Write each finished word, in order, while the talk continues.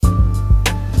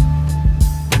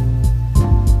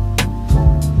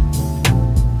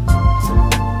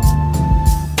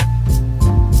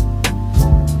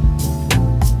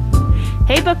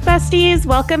besties,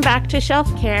 welcome back to Shelf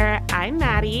Care. I'm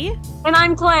Maddie. And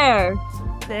I'm Claire.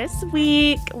 This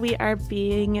week we are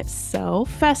being so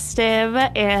festive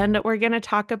and we're going to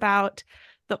talk about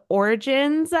the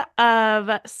origins of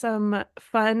some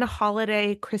fun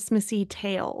holiday Christmassy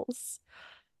tales.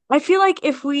 I feel like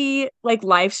if we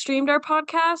live streamed our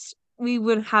podcast, we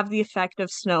would have the effect of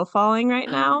snow falling right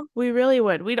now. We really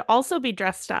would. We'd also be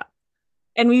dressed up.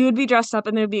 And we would be dressed up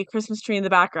and there'd be a Christmas tree in the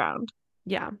background.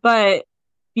 Yeah. But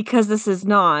because this is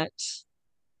not,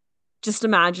 just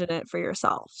imagine it for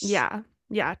yourselves. Yeah.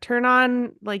 Yeah. Turn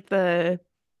on like the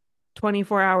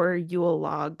 24-hour Yule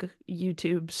log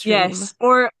YouTube stream. Yes.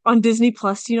 Or on Disney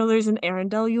Plus, there's an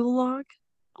Arendelle Yule log.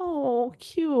 Oh,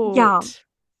 cute. Yeah.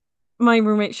 My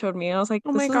roommate showed me. I was like,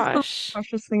 Oh this my is the gosh.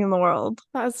 precious thing in the world.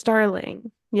 That's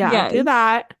darling. Yeah, do Yes.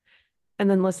 that and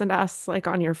then listen to us like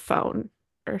on your phone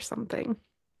or something.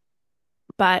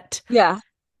 But Yeah.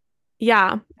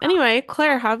 yeah. Anyway,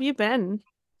 Claire, how have you been?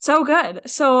 So good.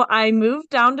 So I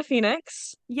moved down to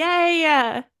Phoenix.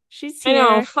 Yay! She's I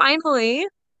know, here. finally.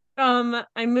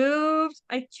 I moved.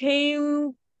 I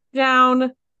came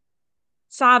down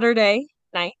Saturday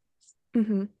night.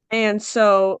 Mm-hmm. And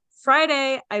so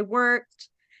Friday I worked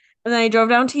and then I drove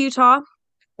down to Utah.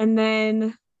 And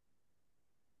then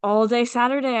all day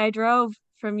Saturday I drove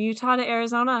from Utah to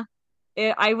Arizona.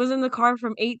 I was in the car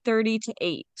from 8:30 to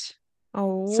 8.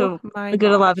 Oh So my a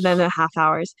good 11 and gosh. a half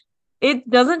hours. It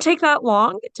doesn't take that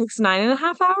long. It takes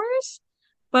 9.5 hours.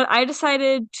 But I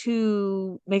decided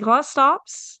to make a lot of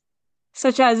stops,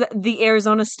 such as the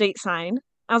Arizona state sign.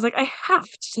 I was like, I have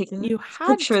to take a You had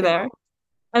picture there. to.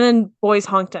 And then boys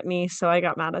honked at me, so I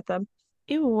got mad at them.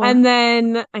 Ew. And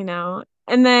then I know.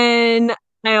 And then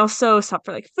I also stopped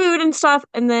for like food and stuff.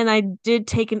 And then I did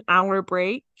take an hour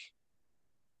break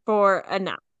for a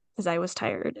nap because I was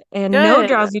tired and no Good.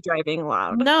 drowsy driving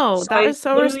allowed. No, So that I is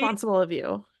so literally responsible of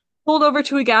you. pulled over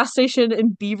to a gas station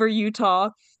in Beaver, Utah.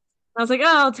 I was like,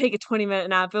 oh, I'll take a 20-minute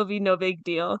nap. It'll be no big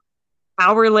deal.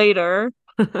 Hour later,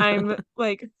 I'm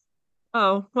like,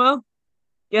 oh, well,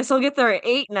 guess I'll get there at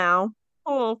 8 now.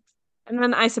 Oh. And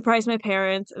then I surprised my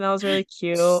parents, and that was really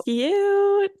cute. We're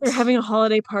Cute. having a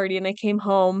holiday party, and I came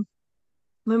home.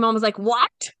 My mom was like, what?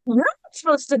 You're not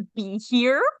supposed to be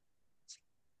here.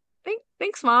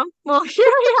 Thanks, Mom. Well, here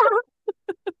I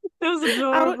am. It was Ouch.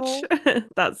 adorable.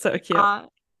 That's so cute. Uh,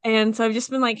 and so I've just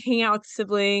been like hanging out with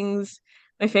siblings,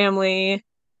 my family,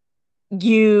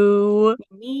 you,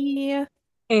 Me.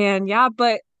 and yeah,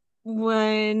 but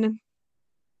when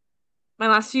my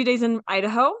last few days in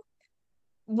Idaho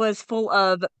was full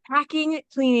of packing,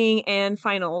 cleaning, and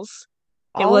finals.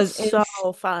 It All was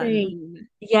so fun. insane.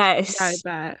 Yeah, I Yes.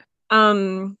 bet.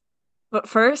 Um, but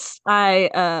first,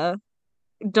 I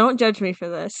don't judge me for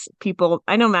this, people.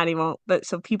 I know Maddie won't, but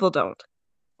so people don't.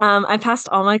 I passed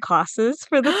all my classes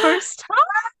for the first time.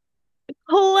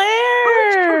 Crazy.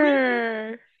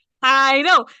 Claire, I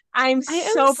know. I'm I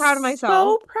am so proud of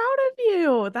myself. so proud of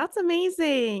you. That's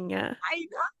amazing. Oh I know. my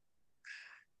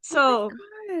So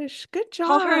gosh, good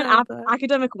call her an job.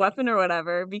 academic weapon or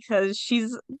whatever because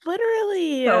she's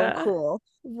Literally. so cool.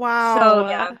 So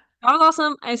yeah, Wow. that was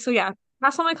awesome. Yeah,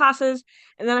 passed all my classes,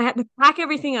 and then I had to pack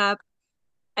everything up,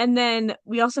 and then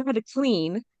we also had to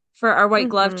clean for our white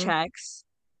glove Hmm. checks,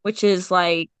 which is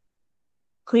like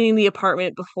cleaning the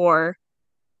apartment before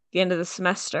the end of the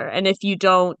semester. And if you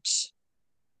don't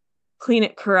clean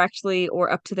it correctly or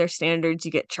up to their standards,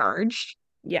 you get charged.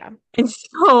 Yeah. And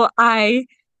so I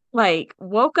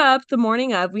woke up the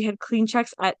morning of, we had clean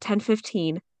checks at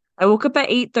 10:15. I woke up at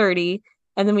 8:30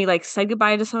 and then we said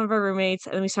goodbye to some of our roommates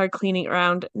and then we started cleaning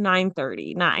around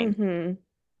 9:30, 9. Hmm.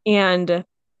 And it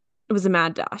was a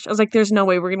mad dash. I was like, there's no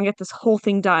way we're gonna get this whole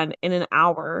thing done in an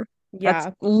hour. That's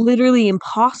Yeah. literally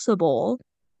impossible.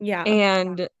 Yeah.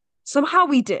 And somehow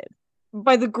we did.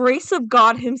 By the grace of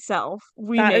God himself,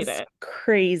 we That made is it.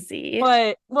 crazy.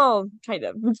 But, well, kind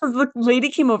of. Because the lady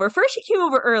came over. First, she came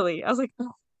over early. I was like,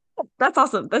 oh, that's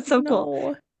awesome. That's so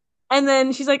cool. No. And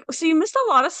then she's like, so you missed a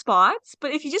lot of spots,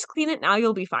 but if you just clean it now,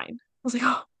 you'll be fine. I was like,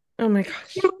 oh, Oh my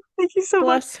gosh. thank you so much.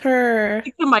 Bless her.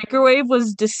 The microwave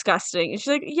was disgusting. And she's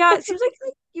like, yeah, it seems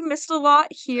like you missed a lot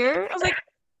here. I was like,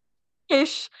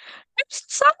 ish. I'm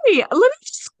sorry. Let me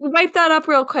just wipe that up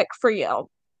real quick for you.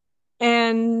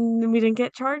 And we didn't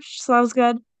get charged, so that was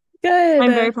good.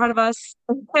 I'm very Good. proud of us.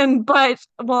 But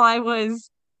while I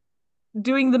was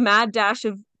doing the mad dash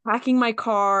of packing my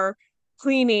car,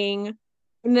 cleaning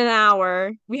in an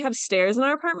hour, we have stairs in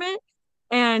our apartment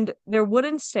and they're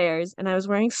wooden stairs and I was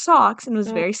wearing socks and it was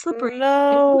Oh very slippery. I had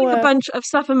a no. bunch of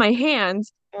stuff in my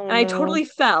hands Oh and I no. totally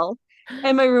fell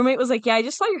And my roommate was like, "Yeah, I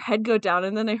just saw your head go down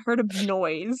and then I heard a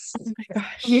noise." Oh my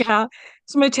gosh. Yeah.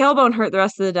 So my tailbone hurt the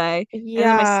rest of the day. And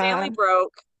then my Stanley Yeah,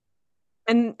 broke.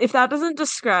 And if that doesn't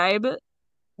describe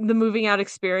the moving out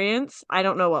experience, I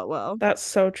don't know what will. that's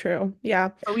so true. Yeah,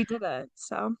 But we did it.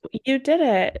 So you did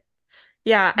it.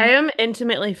 Yeah, I yeah, am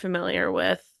intimately familiar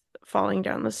with falling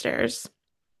down the stairs.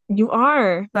 you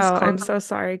are. So Let's calm I'm down. so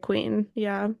sorry, Queen.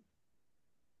 Yeah.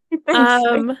 Thanks.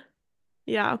 Um,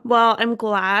 yeah. Well, I'm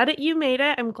glad you made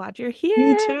it. I'm glad you're Me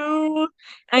here. too.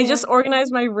 I just And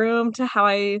organized my room to how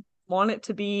I want it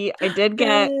to be. I did get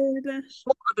a good.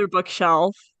 whole other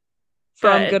bookshelf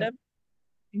from Good. Good.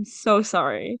 I'm so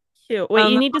sorry. Cute. Wait,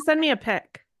 you Oh need to send me a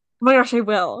pic. my gosh, I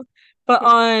will. But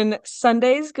Okay. on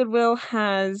Sundays, Goodwill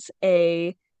has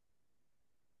a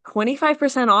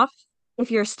 25% off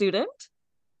if you're a student.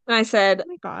 And I said, Oh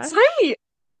my sign gosh. me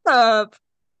up.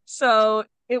 So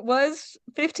it was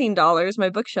 $15, my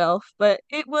bookshelf, but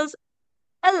it was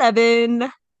 11. I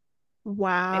know.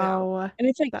 Wow. And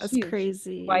it's like That's huge, white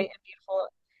crazy. and beautiful.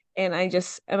 And I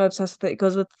just am obsessed with it. It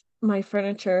goes with my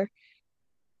furniture.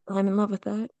 I'm in love with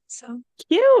that. So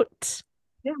Cute.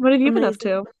 yeah, what have you been up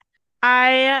Amazing. to?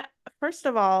 I, first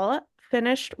of all,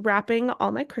 finished wrapping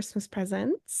all my Christmas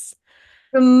presents.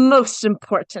 The most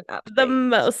important The update.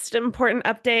 most important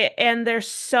update, and they're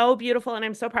so beautiful, and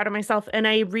I'm so proud of myself. And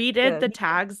I redid the Good.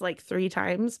 tags like 3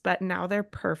 times, but now they're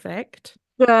perfect.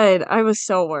 Good. I was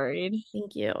so worried.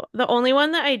 Thank you. The only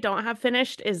one that I don't have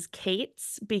finished is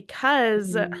Kate's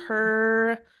because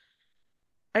Mm.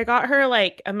 I got her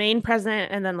like a main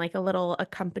present and then like a little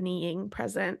accompanying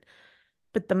present,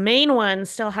 but the main one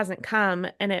still hasn't come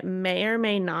and it may or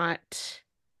may not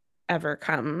ever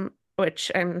come,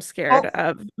 which I'm scared Oh,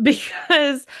 of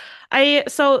because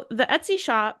so the Etsy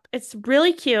shop, it's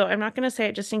really cute. I'm not going to say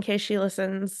it just in case she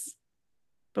listens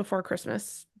before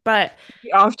Christmas, but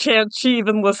the off chance she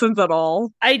even listens at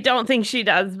all. I don't think she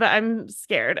does, but I'm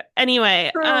scared.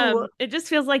 Anyway, True. it just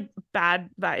feels like bad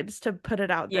vibes to put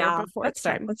it out there Yeah, before that's it's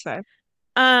fair. time. That's fair.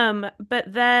 But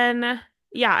then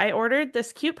yeah, I ordered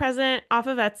this cute present off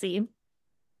of Etsy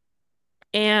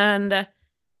and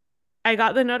I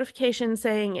got the notification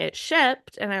saying it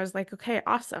shipped and I was like, okay,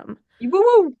 awesome. Woo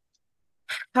woo.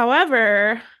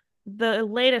 However, the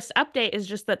latest update is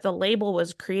just that the label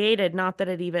was created, not that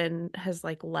it even has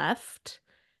like left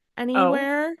Oh,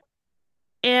 anywhere.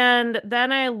 And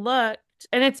then I looked,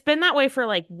 and it's been that way for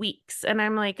like weeks. And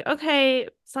I'm like, okay,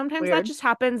 sometimes that weird. just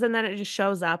happens and then it just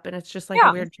shows up and it's just like a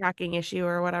Yeah, weird tracking issue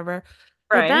or whatever.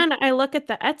 But right. then I look at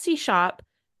the Etsy shop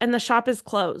and the shop is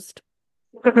closed.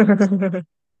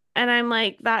 And I'm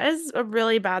like, that is a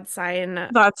really bad sign.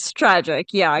 That's tragic.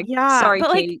 Yeah. Yeah, Sorry, but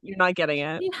like Kate, you're not getting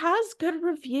it. she has good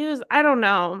reviews. I don't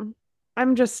know.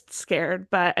 I'm just scared.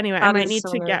 But anyway, I That might is need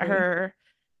so to get nervy. her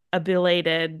a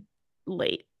belated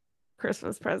late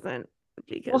Christmas present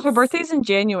Well, her because, birthday's in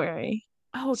January,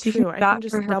 oh, so you can true. do I can that for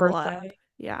just her double up. birthday.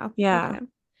 Yeah. Yeah. Okay.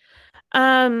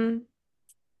 Um,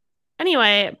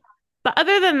 anyway, but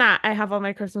other than that, I have all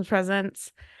my Christmas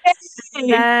presents.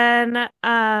 Yay! Then,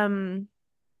 I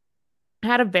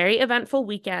had a very eventful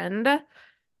weekend. Um,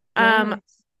 Yes.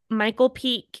 Michael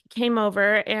Peak came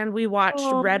over and we watched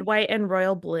Oh, Red, White, and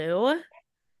Royal Blue,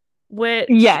 which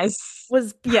yes.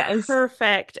 was Yes.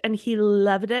 perfect, and he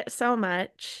loved it so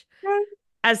much,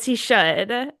 as he should.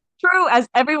 True, as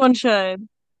everyone should.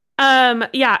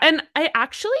 Yeah, and I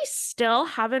actually still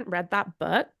haven't read that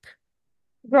book,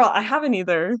 Girl, I haven't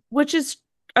either. which is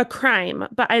a crime,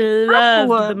 but I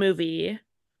loved the True. movie.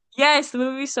 Yes, the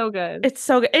movie's so good. It's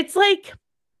so good. It's like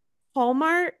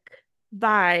Hallmark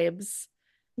vibes,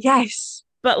 Yes.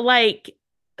 but like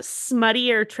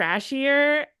smuttier,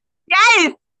 trashier,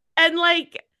 Yes. and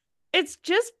like it's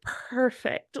just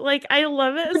perfect. Like I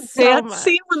love it The so dance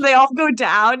scene when they much. all go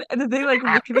down and then they like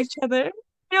look at each other.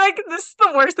 You're like, this is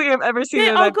the worst thing I've ever seen, They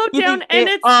and all I'm go down eating and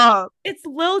it up. it's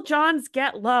Lil Jon's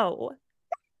Get Low.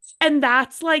 And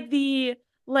that's like the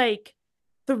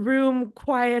room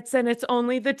quiets and it's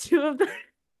only the two of them.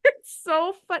 It's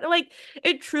so fun. Like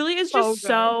it truly is So just good.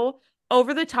 so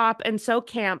over the top and so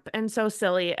camp and so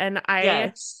silly. And I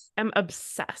Yes. am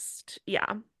obsessed. Yeah.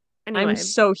 I'm Anyway,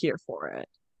 so here for it.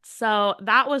 so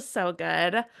that was so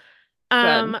good.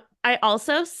 Good. I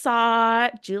also saw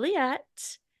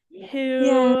Juliet, who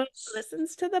Yes.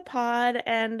 listens to the pod,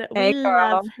 and we Hey, love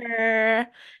girl. her.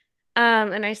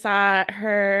 And I saw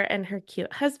her and her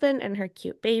cute husband and her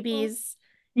cute babies.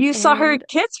 You saw her And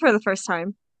kids for the first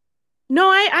time. no,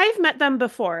 I've met them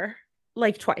before,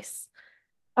 like twice.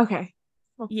 Okay.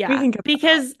 Well, we Yeah, can get that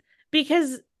out.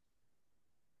 because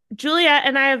Juliet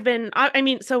and I have been, I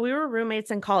mean, so we were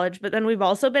roommates in college, but then we've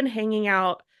also been hanging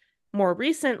out more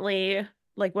recently,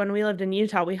 like when we lived in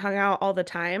Utah, we hung out all the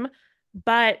time,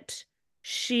 but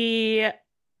she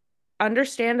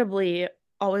understandably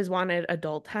always wanted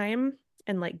adult time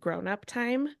and like grown up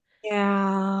time.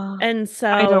 Yeah. And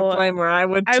I don't so blame her. I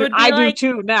would I too. would be I do like,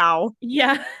 too now.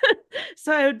 yeah.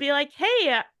 So I would be like,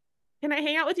 hey, can I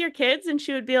hang out with your kids? And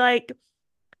she would be like,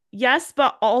 yes,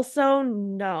 but also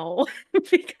no,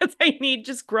 because I need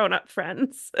just grown up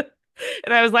friends.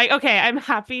 And I was like, okay, I'm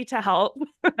happy to help.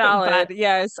 Valid. But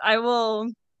Yes, I will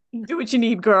do what you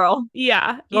need, girl.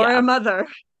 yeah, You're a yeah, mother.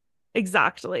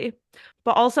 exactly.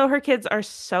 But also, her kids are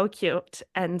so cute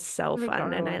and so What a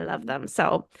fun, and I love darling. them.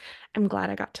 So I'm glad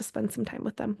I got to spend some time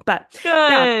with them. But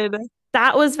yeah, Good.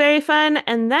 that was very fun.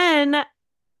 And then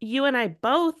you and I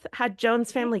both had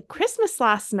Joan's family Christmas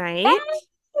last night,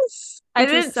 Yes. I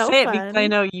which was didn't so say it because I fun.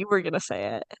 know you were gonna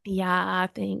say it. Yeah,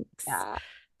 thanks. Yeah.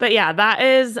 But yeah, that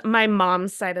is my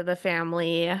mom's side of the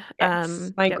family.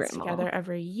 Yes, my Gets grandma. together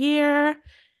every year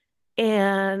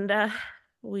and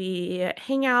we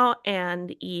hang out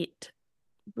and eat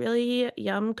really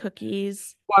yum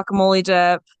cookies. Guacamole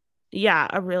dip. Yeah,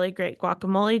 a really great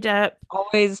guacamole dip.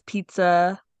 Always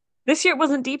pizza. This year it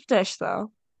wasn't deep dish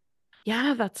though.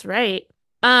 Yeah, that's right.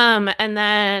 And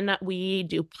then we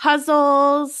do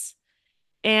puzzles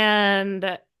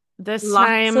and this Lots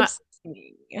time, of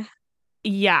singing.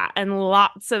 yeah, and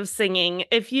lots of singing.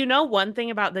 If you know one thing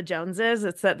about the Joneses,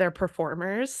 it's that they're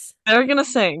performers They're gonna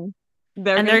sing.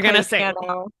 They're and gonna they're play gonna the sing.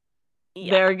 piano.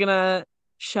 Yeah, They're gonna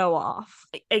show off.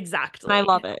 And I exactly.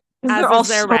 love it because they're As all is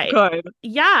their so right. good.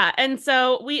 Yeah, and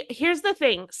so we here's the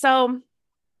thing. So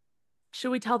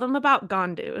should we tell them about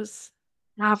Gondus?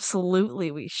 Absolutely,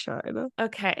 we should.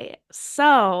 Okay,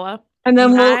 so And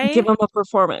then we'll give my them a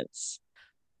performance.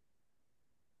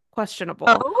 questionable.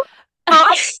 Oh,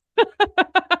 oh, you're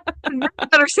the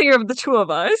better singer of the two of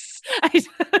us. I,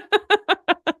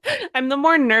 I'm the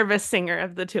more nervous singer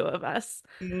of the two of us.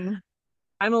 Mm,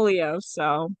 I'm a Leo,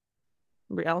 so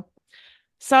Real.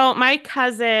 So my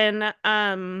cousin,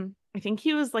 I think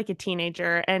he was like a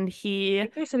teenager and I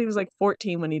think they said he was like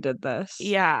 14 when he did this.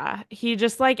 yeah, he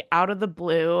just like out of the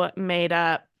blue made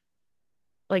up,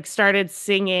 like started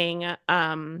singing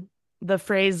the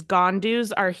phrase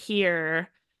 "Gondus are here"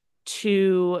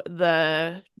 to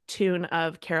the tune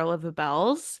of Carol of the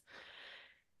Bells.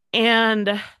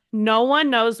 And no one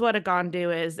knows what a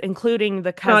Gondu is, including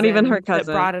the Not even her cousin that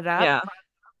cousin. brought it up. Yeah.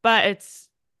 But it's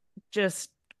just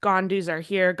Gondus are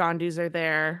here, Gondus are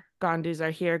there, Gondus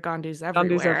are here, Gondus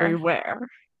Dundee's everywhere. everywhere.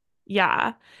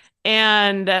 Yeah.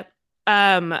 And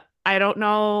I don't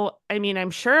know. I mean, I'm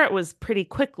sure it was pretty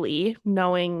quickly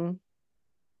knowing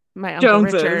my Uncle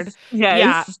Richard. Joneses. Yeah,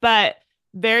 Yes. but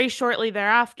very shortly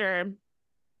thereafter,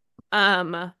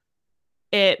 um,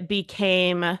 it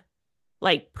became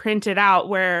like printed out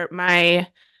where my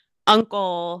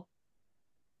uncle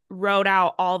wrote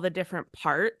out all the different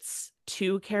parts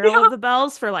to Carol of Yeah. the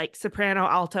Bells for like soprano,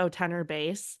 alto, tenor,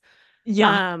 bass.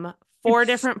 Yeah. Um, four It's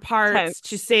different parts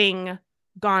to intense. sing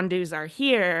Gondus are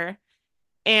here.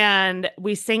 And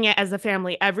we sing it as a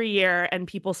family every year, and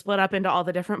people split up into all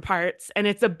the different parts. And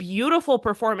it's a beautiful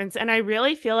performance. And I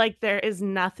really feel like there is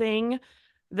nothing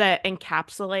that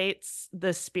encapsulates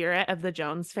the spirit of the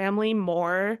Jones family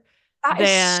more That is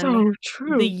than so the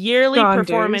true. yearly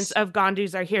performance Gonders. of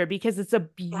Gondus Are Here because it's a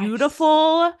Yes.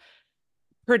 beautiful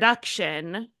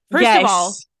production. First of all,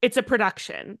 Yes. it's a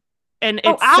production and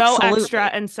Oh, it's so extra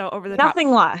absolutely. and so over the top.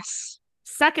 Nothing less.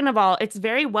 Second of all, it's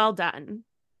very well done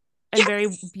and very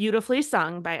Yes. beautifully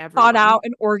sung by Thought out everyone.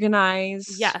 and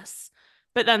organized. Yes.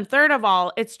 But then third of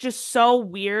all, it's just so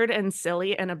weird and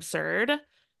silly and absurd.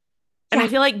 And I Yeah.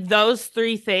 feel like those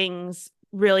three things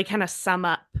really kind of sum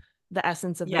up the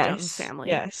essence of the Jones Yes. family.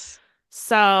 Yes.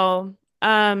 So,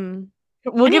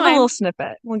 We'll give a anyway, little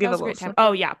snippet. We'll that give a was a little great time. snippet.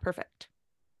 Oh yeah, perfect.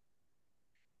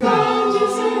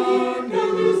 Gondos are here,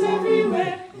 gondos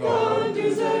everywhere.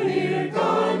 Gondos are here,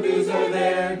 gondos are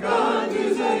there.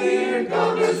 Gondos are here,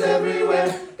 gondos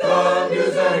everywhere.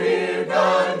 Gondos are here,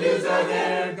 gondos are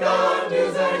there.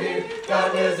 Gondos are here,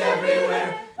 gondos everywhere.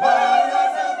 Why are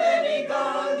so many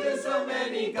gondos, so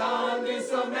many gondos,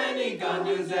 so many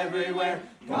gondos everywhere?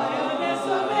 Why are there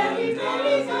so many,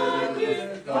 many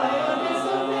gondos? Why are there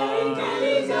so many,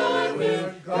 many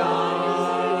gondos? Gondos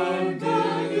are here,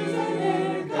 gondos are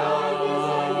there. Gondos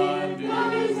are here,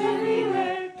 gondos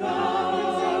everywhere.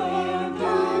 Gondos are here,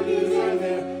 gondos are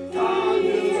there.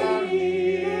 Gondos are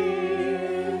here.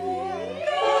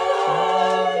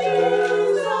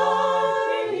 Gondos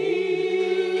are here.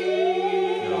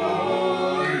 Gondos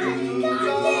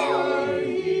are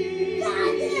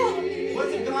here.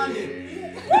 What's a gondon?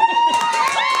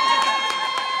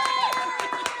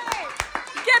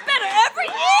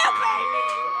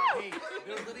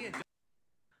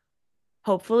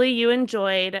 hopefully you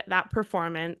enjoyed that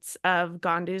performance of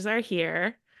Gondus Are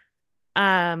Here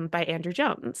by Andrew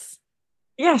Jones.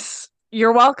 Yes,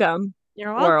 you're welcome,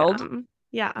 You're world. welcome.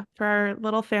 Yeah, for our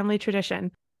little family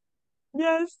tradition.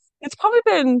 Yes. It's probably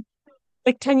been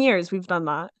like 10 years we've done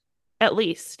that. At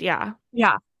least, yeah.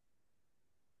 Yeah.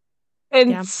 And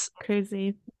Yeah,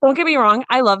 crazy. don't get me wrong,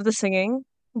 I love the singing,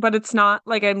 but it's not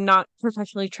like I'm not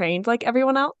professionally trained like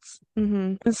everyone else.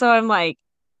 Hmm. And so I'm like,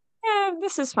 yeah,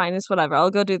 this is fine. It's whatever.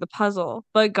 I'll go do the puzzle.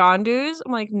 But Gondus,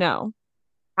 I'm like, no,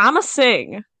 I'm a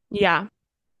sing. Yeah,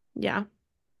 yeah,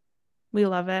 we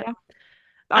love it. Yeah,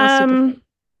 that was super fun. Um,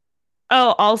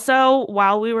 oh, also,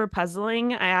 while we were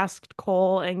puzzling, I asked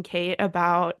Cole and Kate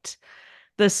about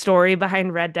the story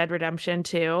behind Red Dead Redemption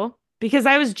 2 because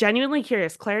I was genuinely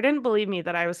curious. Claire didn't believe me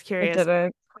that I was I curious.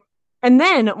 didn't. And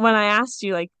then when I asked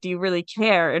you, like, do you really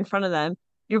care in front of them,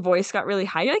 your voice got really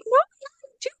high. You're like, no, I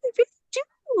do, I really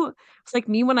do. It's like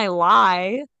me when I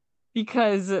lie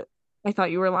because I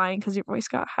thought you were lying because your voice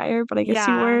got higher, but I guess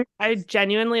you Yeah, were. I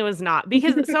genuinely was not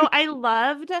because so I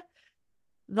loved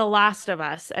The Last of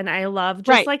Us and I love just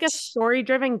Right. like a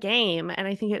story-driven game and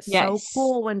I think it's so Yes.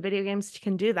 cool when video games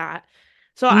can do that.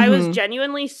 So I was Mm-hmm.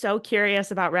 genuinely so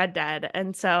curious about Red Dead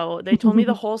and so they told me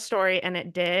the whole story and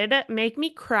it did make me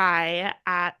cry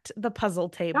at the puzzle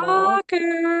table.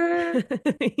 Shocker.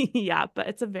 Yeah, but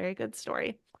it's a very good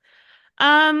story.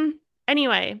 Um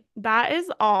anyway, that is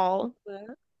all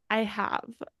I have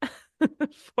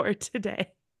for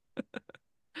today.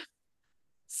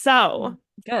 So,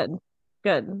 Good.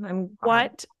 Good. I'm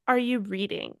glad. what are you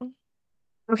reading?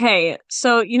 Okay,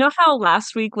 so you know how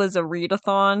last week was a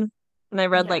readathon and I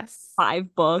read like Yes.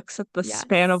 5 books at the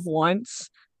span of Yes. once?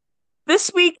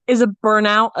 This week is a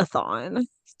burnout-a-thon.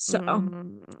 So,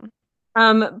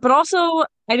 Mm, but also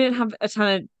I didn't have a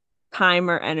ton of time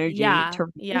or energy yeah. to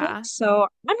read, Yeah. so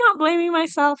I'm not blaming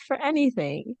myself for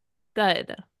anything.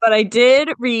 Good. But I did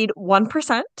read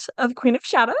 1% of Queen of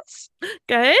Shadows.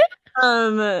 Good.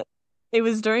 Um, it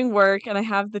was during work and I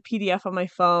have the PDF on my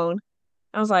phone.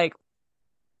 I was like,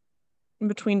 in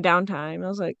between downtime, I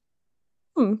was like,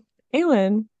 hmm,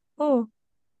 Aelin. Oh,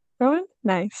 growing?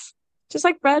 Nice. Just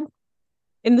like bread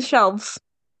in the shelves.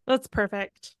 That's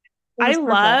perfect. It I was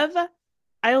perfect. love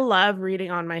I love reading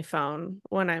on my phone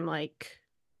when I'm like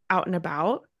out and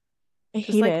about. I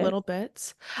Just hate like it. little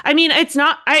bits. I mean, it's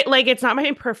not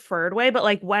my preferred way, but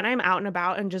like when I'm out and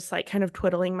about and just like kind of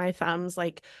twiddling my thumbs,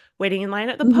 like waiting in line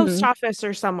at the post Hmm. office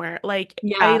or somewhere, like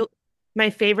Yeah. I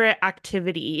my favorite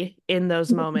activity in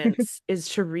those moments is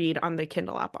to read on the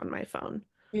Kindle app on my phone.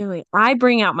 Really. I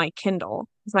bring out my Kindle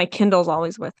because my Kindle's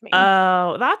always with me.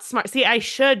 Oh, that's smart. See, I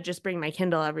should just bring my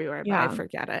Kindle everywhere, but I Yeah.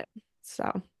 forget it.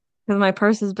 So Because my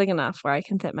purse is big enough where I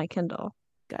can fit my Kindle.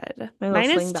 good. My little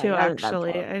Mine is sling bag. too, I haven't done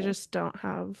actually. for I me. just don't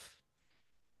have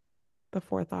the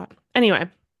forethought. Anyway,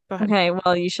 go ahead. Okay,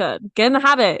 well, you should. Get in the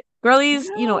habit. I Girlies,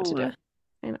 you know what to do. know.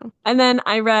 I know. And then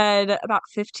I read about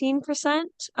 15%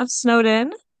 of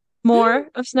Snowden, more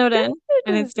of Snowden,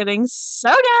 and Good. it's getting so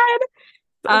good.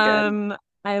 So good.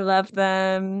 I love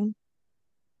them.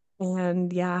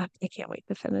 And yeah, I can't wait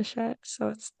to finish it. So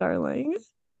it's darling.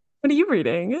 What are you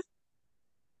reading?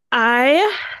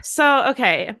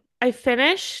 Okay. I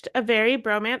finished A Very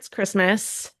Bromance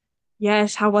Christmas.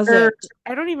 Yes, how was Or it?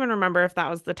 I don't even remember if that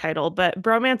was the title, but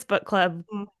Bromance Book Club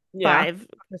Mm. Yeah. 5,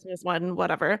 Christmas 1,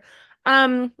 whatever.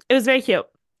 It was very cute.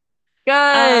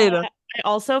 Good. I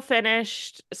also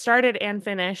started and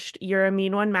finished You're a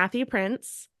Mean One, Matthew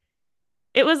Prince.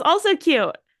 It was also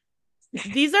cute.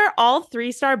 These are all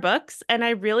 3-star books, and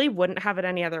I really wouldn't have it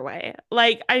any other way.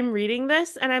 Like, I'm reading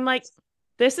this and I'm like,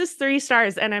 this is 3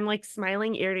 stars, and I'm like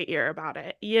smiling ear to ear about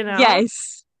it, you know?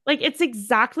 Yes. Like, it's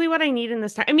exactly what I need in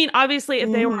this time. I mean, obviously,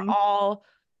 if they were Hmm. all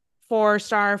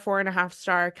 4-star,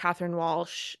 4.5-star Catherine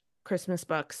Walsh Christmas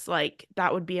books, like,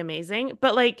 that would be amazing.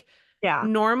 But, like, Yeah.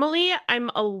 normally I'm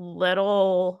a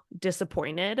little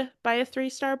disappointed by a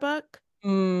 3-star book.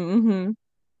 Hmm.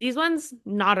 These ones,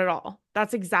 not at all.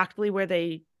 That's exactly where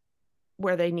they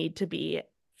need to be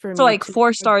for So me like to four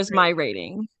have a stars my great.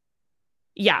 rating.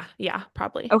 Yeah, yeah,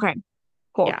 probably. Okay,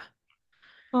 cool. Yeah.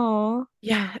 Oh.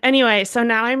 Yeah. Anyway, so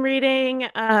now I'm reading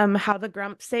How the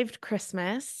Grump Saved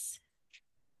Christmas.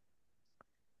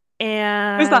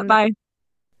 Who's that And by?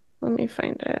 let me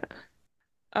find it.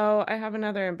 Oh, I have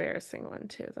another embarrassing one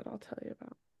too that I'll tell you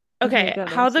about. Okay, Okay, good.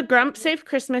 I'm How so the Grump excited. Saved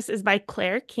Christmas is by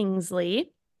Claire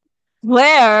Kingsley.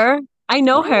 Claire. I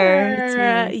know her. It's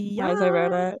Claire, me. Surprised I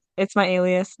wrote yeah. it. It's my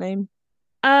alias name.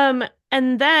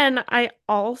 And then I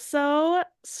also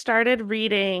started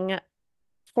reading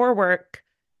for work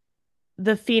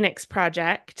The Phoenix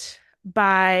Project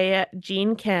by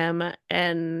Gene Kim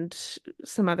and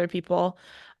some other people.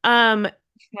 Um,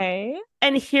 Okay.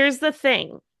 and here's the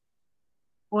thing.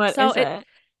 What So is it?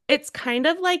 it's kind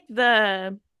of like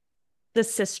the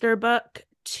sister book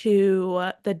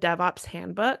to the DevOps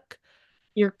handbook.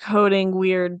 Your coding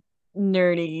weird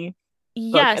nerdy book.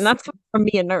 And Yes, that's from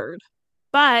me, a nerd.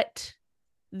 but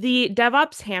the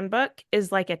DevOps handbook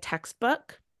is like a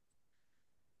textbook,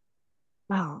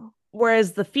 Oh.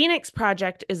 whereas the Phoenix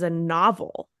Project is a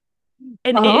novel.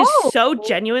 And it is Oh. so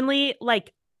genuinely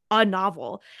like a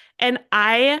novel. And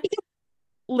I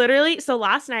literally, so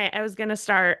last night I was gonna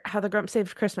start How the Grump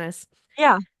Saved Christmas.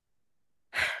 Yeah.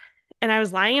 And I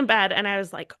was lying in bed and I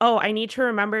was like, oh, I need to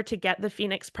remember to get the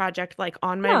Phoenix Project like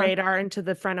on my Yeah. radar and to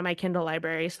the front of my Kindle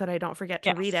library so that I don't forget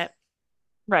to read Yes. it.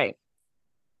 Right.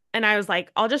 And I was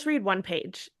like, I'll just read one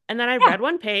page. And then I Yeah. read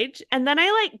one page and then I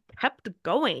like kept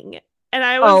going. And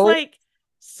I was Oh. like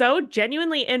so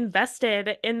genuinely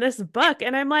invested in this book.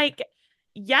 And I'm like,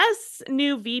 yes,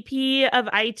 new VP of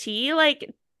IT, like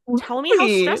tell me how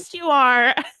Really? stressed you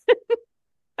are.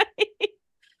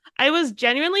 I was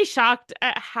genuinely shocked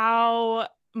at how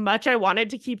much I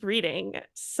wanted to keep reading.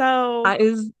 So That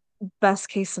is best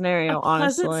case a scenario,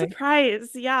 pleasant honestly. surprise.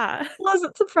 Yeah.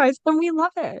 Pleasant surprise, and we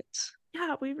love it.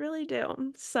 Yeah, we really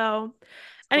do. So It's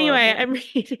anyway, adorable. I'm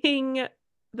reading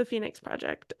the Phoenix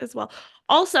Project as well.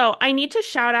 Also, I need to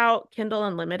shout out Kindle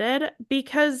Unlimited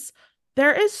because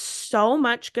there is so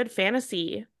much good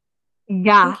fantasy on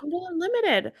Yeah. Kindle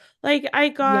Unlimited. Like I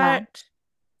Yeah. got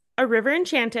A River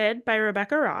Enchanted by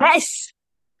Rebecca Ross. Yes.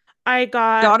 I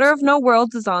Daughter got of No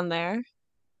Worlds is on there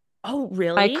Oh, by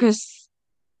really? Carissa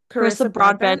Carissa Broadbent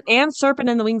Broadbent? and Serpent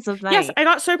in the Wings of Yes, Night. I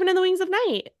got Serpent in the Wings of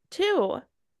Night too.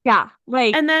 Yeah,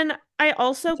 like And then I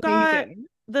also it's got amazing.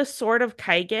 The Sword of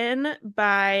Kaigen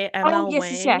by Oh, M.L. yes,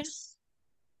 yes, Wang. yes.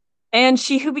 And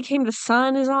She Who Became the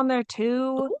Sun is on there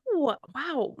too. Oh,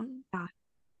 wow. Yeah.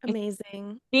 I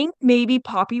Amazing. think maybe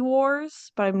Poppy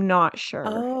Wars, but I'm not sure.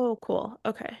 Oh, cool.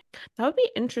 Okay. That would be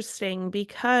interesting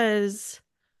because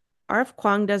R.F.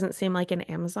 Kuang doesn't seem like an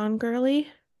Amazon girly,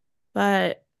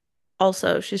 but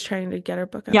also she's trying to get her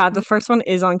book out Yeah, to the me. first one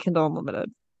is on Kindle Unlimited.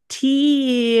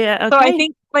 T. So I Okay.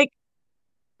 think like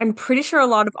I'm pretty sure a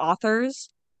lot of authors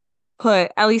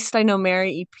put, at least I know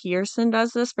Mary E. Pearson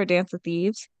does this for Dance of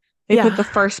Thieves. They put Yeah. the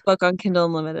first book on Kindle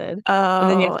Unlimited, and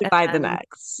then you have Oh, to and buy the then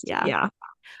next. yeah. Yeah.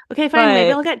 Okay, fine. Maybe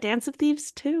But I'll get Dance of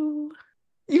Thieves too.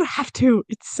 you have to.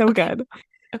 It's so Okay. good.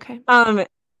 Okay. Um,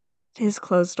 his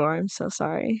closed door. I'm so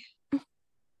sorry,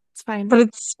 It's fine. but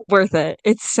it's worth it.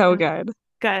 It's so Yeah. good.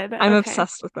 Good. I'm Okay.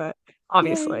 obsessed with it, Yay.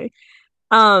 obviously.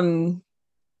 Um,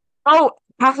 oh,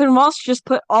 Catherine Walsh just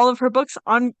put all of her books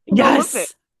on Kindle Unlimited.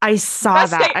 Yes, I saw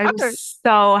Best that. day I'm ever.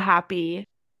 so happy.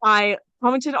 I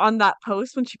commented on that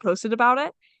post when she posted about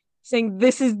it, saying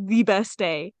this is the best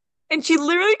day, and she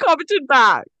literally commented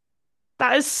back.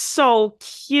 That is so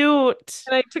cute.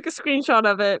 And I took a screenshot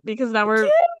of it because now we're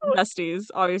Cute. besties,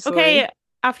 obviously. Okay,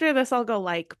 after this, I'll go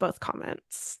like both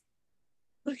comments.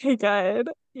 Okay, good.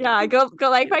 Yeah, go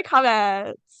like Cute. my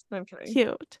comments. No, I'm kidding.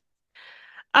 Cute.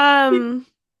 Um,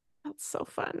 that's so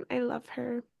fun. I love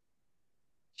her.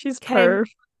 She's Okay. perf.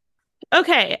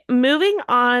 Okay, moving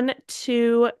on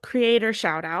to creator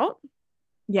shout out.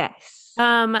 Yes.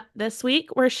 This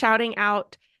week we're shouting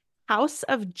out House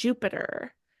of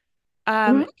Jupiter.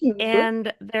 Ooh.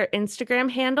 And their Instagram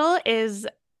handle is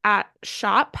at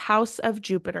Shop House of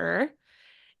Jupiter.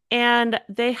 And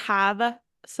they have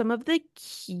some of the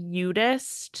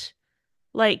cutest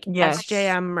like Yes.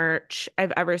 SJM merch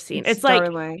I've ever seen. It's It's like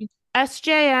darling.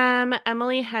 SJM,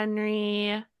 Emily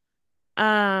Henry,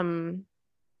 um,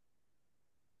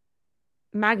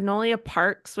 Magnolia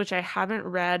Parks, which I haven't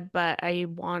read, but I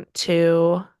want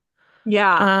to.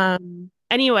 Yeah.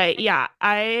 Anyway, yeah,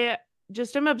 I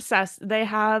just am obsessed. They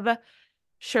have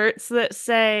shirts that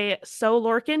say "So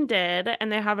Lorcan did," and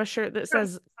they have a shirt that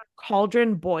says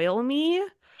 "Cauldron Boil Me,"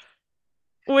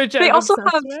 which They I'm also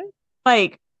obsessed have with.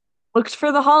 like books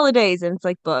for the holidays and it's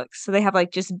like books. So they have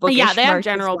like just Yeah, bookish they have merch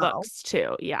as general well. books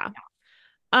too. Yeah.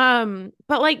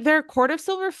 But like their Court of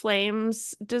Silver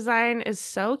Flames design is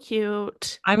so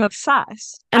cute. I'm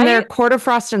obsessed. And their Court of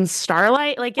Frost and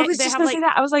Starlight, like I was they just have gonna say like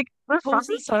that. I was like, we're from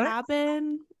cozy Minnesota?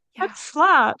 cabin. Yeah, That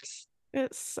slaps.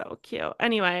 it's so cute.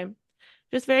 Anyway,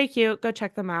 just very cute. Go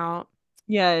check them out.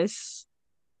 Yes.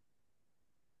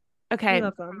 We Okay,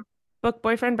 love them. book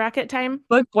boyfriend bracket time.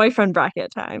 Book boyfriend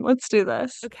bracket time. Let's do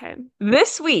this. Okay.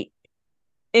 This week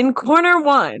in corner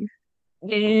one,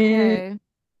 Okay.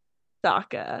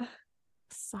 Sokka.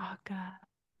 Saga.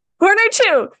 Corner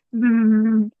two,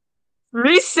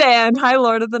 Rhysand, High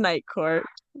Lord of the Night Court.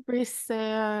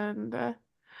 Resand.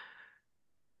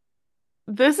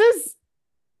 this is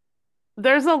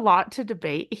there's a lot to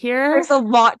debate here There's a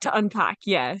lot to unpack,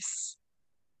 yes.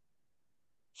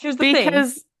 Here's the thing.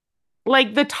 because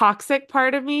like the toxic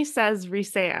part of me says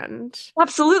resand.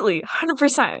 Absolutely,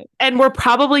 100%. And we're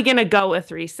probably gonna go with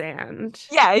resand.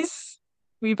 Yes,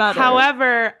 we better.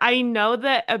 However, I know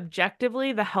that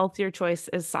objectively the healthier choice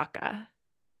is Sokka.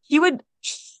 He would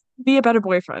be a better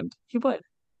boyfriend. He would.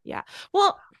 Yeah.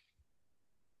 Well,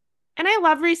 and I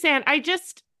love resand. I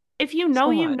just if you know,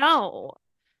 So you much. know.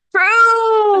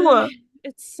 True!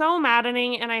 It's so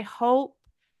maddening, and I hope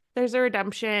there's a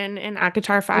redemption in Akatar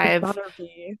There 5. better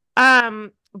be.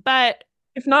 But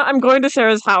If not, I'm going to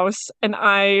Sarah's house and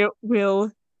I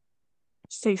will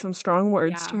say some strong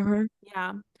words yeah, to her.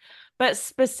 yeah. But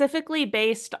specifically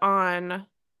based on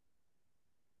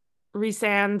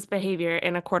Rhysand's behavior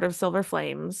in A Court of Silver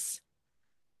Flames,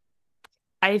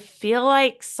 I feel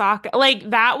like Sokka, like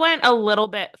that went a little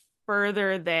bit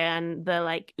further than the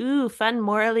like, ooh, fun,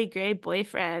 morally gray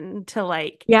boyfriend to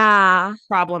like Yeah.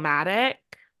 problematic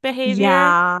behavior.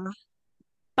 Yeah.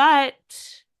 But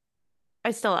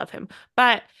I still love him.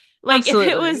 But like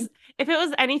Absolutely. if it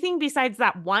was anything besides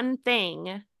that one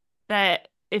thing that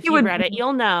if He you would read it,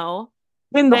 you'll know,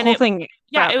 win the then whole it thing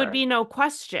yeah, it would forever. be no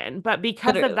question. But because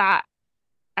of Literally. that,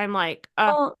 I'm like,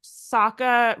 Well,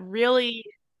 Sokka really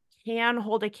can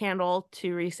hold a candle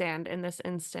to Rhysand in this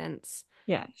instance,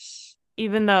 yes.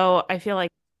 even though I feel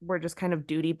like we're just kind of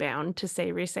duty bound to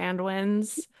say Rhysand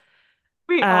wins.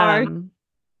 We are. Um,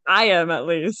 I am at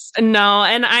least. no,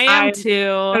 and I am I too.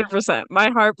 100%. My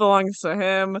heart belongs to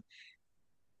him.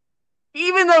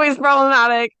 Even though he's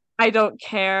problematic, I don't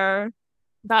care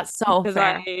That's so because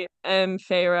fair. I am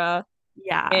Feyre.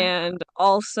 Yeah. And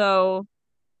also,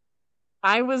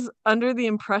 I was under the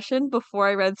impression before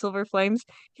I read Silver Flames,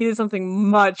 he did something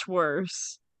much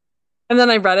worse. And then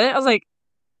I read it, I was like,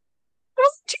 it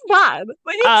wasn't too bad.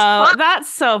 Like, it's Oh, that's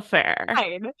so fair.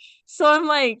 fine. So I'm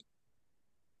like,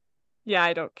 yeah,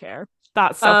 I don't care.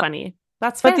 That's so Um, funny.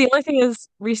 That's but fair. the only thing is,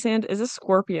 Rhysand is a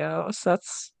Scorpio, so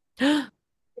that's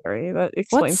scary. That What's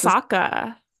explains his.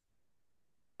 Sokka?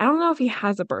 I don't know if he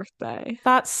has a birthday.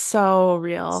 That's so So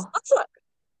real. let's look.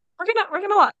 We're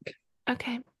gonna look.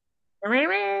 Okay.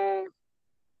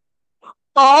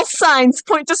 All signs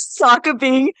point to Sokka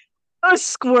being a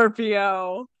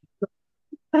Scorpio.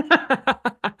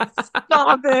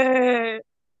 Stop it.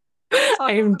 Sokka I'm was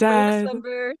born in dead.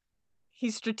 December.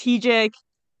 He's strategic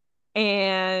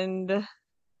and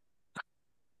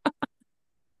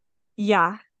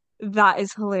yeah, that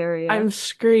is I'm hilarious.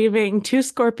 screaming. Two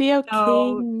Scorpio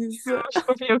No, kings. two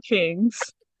Scorpio Kings.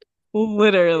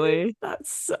 Literally.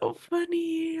 That's so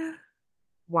funny.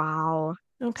 Wow.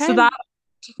 So Okay. that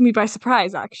took me by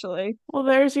surprise, actually. Well,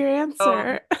 there's your So,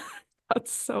 answer.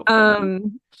 That's so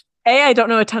funny. A, I don't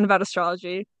know a ton about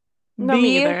astrology. No, me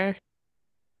B, either.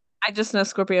 I just know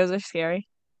Scorpios are scary,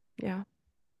 Yeah.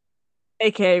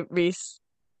 aka Reese.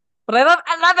 But I love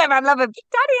him. Big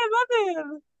Daddy, I love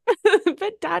him.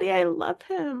 But Daddy, I love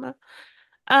him.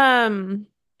 Um,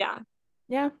 Yeah.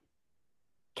 yeah.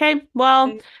 Okay.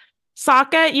 Well,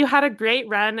 Sokka, you had a great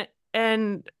run.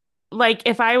 And like,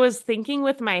 if I was thinking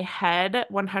with my head Yes.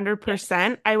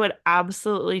 100%, I would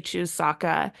absolutely choose Sokka.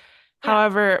 Yeah.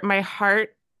 However, my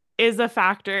heart is a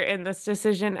factor in this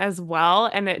decision as well.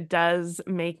 And it does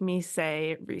make me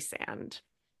say Resand.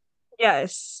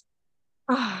 Yes.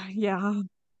 Ah, yeah.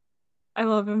 I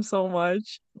love him so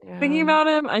much. Thinking Yeah. about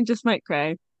him, I just might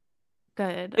cry.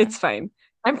 Good. It's fine.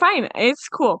 I'm fine. It's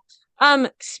cool.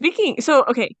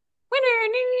 Okay.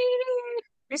 Winner,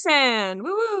 Resan,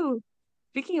 woo woo.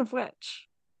 Speaking of which,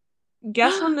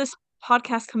 guess when this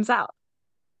podcast comes out?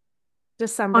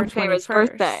 December On Feyre's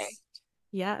birthday. 21st.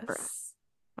 Yes.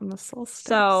 On the solstice.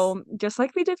 So, just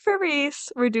like we did for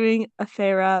Reese, we're doing a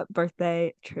Feyre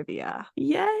birthday trivia.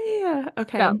 Yay.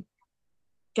 Okay. So,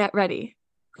 get ready.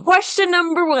 Question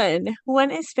number one.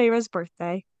 When is Feyre's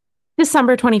birthday?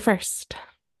 December 21st.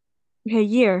 Okay,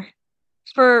 year.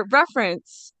 For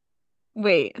reference,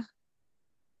 wait.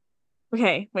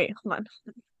 Okay, wait, hold on.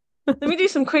 Let me do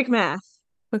some quick math.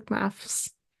 Quick maths.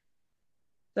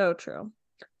 So true.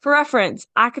 For reference,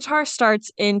 ACOTAR starts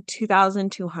in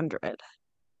 2200.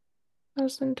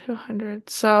 1,200.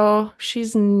 So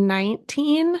she's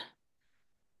 19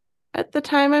 at the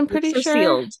time, I'm pretty Lips are sure.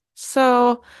 sealed.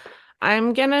 So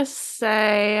I'm gonna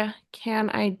say, can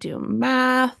I do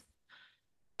math?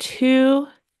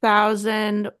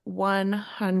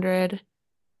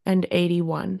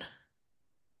 2,181.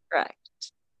 Correct.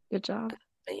 Good job.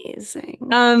 Amazing.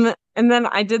 And then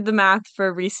I did the math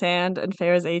for Resand and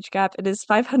Farah's age gap. It is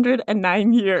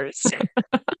 509 years.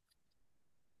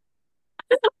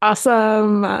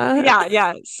 Awesome. Yeah,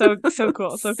 yeah. So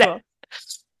cool, so Sick.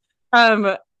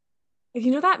 cool.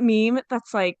 You know that meme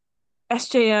that's like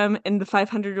SJM and the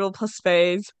 500-year-old plus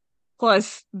phase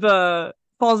plus the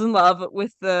falls in love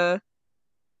with the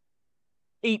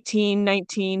 18,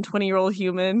 19, 20-year-old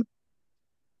human?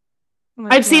 I'm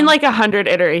like, I've seen yeah. like 100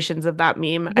 iterations of that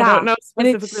meme. I don't Yeah. know And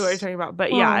specifically what you're it's talking about,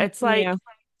 but yeah, oh, it's yeah. like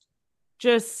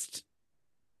just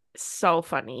so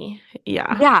funny.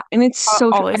 Yeah. Yeah, and it's so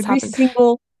true. Always Every happens.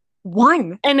 single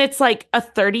one. And it's like a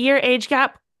 30-year age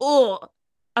gap. Oh,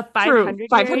 a True. 500-year age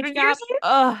 500 years gap. later?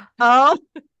 Ugh. Oh,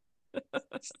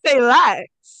 say less.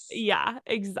 Yeah,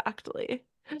 exactly.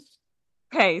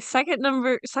 Okay,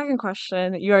 second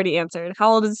question you already answered.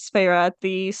 How old is Feyre at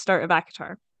the start of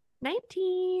Akatar?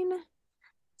 19.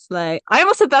 Slay. I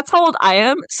almost said that's how old I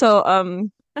am. So,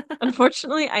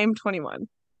 unfortunately, I am 21.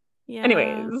 Yeah,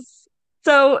 Anyways,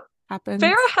 so Farrah happens.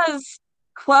 has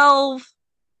 12,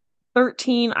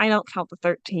 13. I don't count the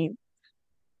 13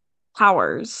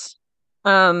 powers,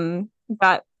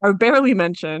 that are barely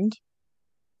mentioned.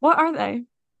 What are they?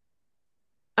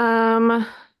 Um,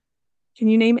 Can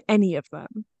you name any of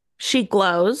them? she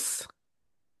glows.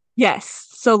 Yes.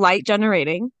 So light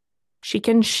generating, She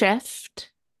can shift.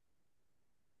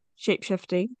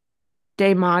 shape-shifting.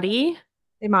 Daemati.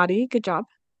 Imadi, good job.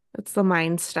 It's the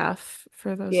mind stuff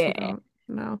for those who Yeah. don't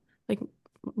know. Like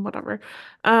whatever.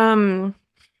 Um,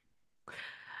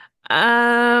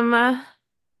 um,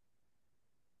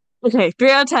 Okay, 3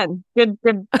 out of 10. Good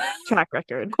track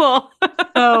record. cool.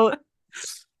 So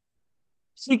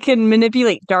she can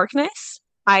manipulate darkness,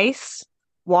 ice,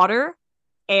 water,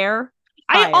 air,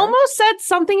 I fire. almost said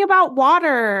something about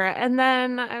water, and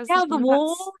then I was Yeah, like, the no, that's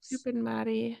wolves. stupid,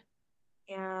 Maddie.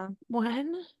 Yeah.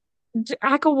 When?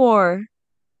 Akawar.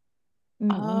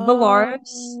 Valaris.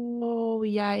 Oh,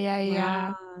 yeah, yeah,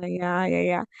 Yeah, yeah.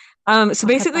 yeah. So I'll cut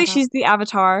basically that out. she's the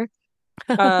avatar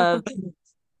of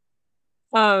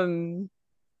um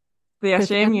the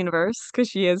SJM Pithkin. universe because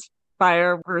she is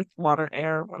fire, earth, water,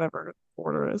 air, whatever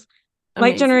order is.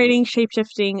 Light Amazing. generating,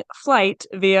 shapeshifting, flight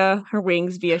via her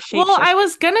wings via Well, I shapeshifting.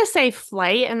 was gonna say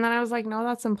flight, and then I was like, no,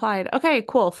 that's implied. Okay,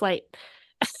 cool, flight.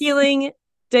 Healing,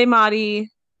 Daemati,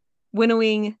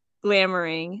 winnowing,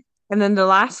 glamoring. And then the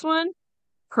last one,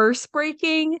 purse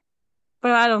breaking,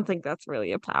 but I don't think that's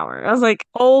really a power. I was like,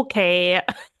 Okay.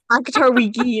 Akatar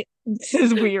Wiki, this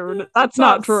is weird. That's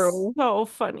not That's true. so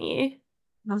funny.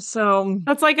 So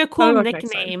That's like a better cool luck next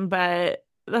time. nickname, but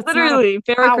that's not a Literally,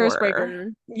 Fairy Curse power.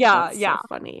 Breaker. Yeah, That's so yeah.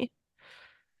 funny.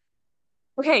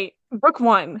 Okay, book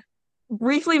one.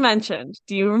 Briefly mentioned.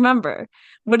 Do you remember?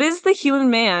 What is the human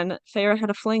man Feyre had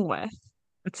a fling with?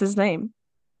 What's his name?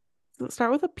 Does it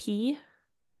start with a P?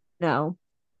 No.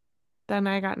 Then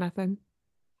I got nothing.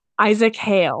 Isaac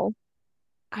Hale.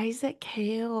 Isaac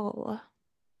Hale.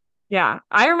 Yeah,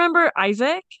 I remember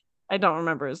Isaac. I don't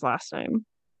remember his last name.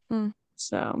 Hmm.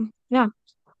 So, yeah.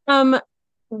 Um,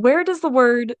 where does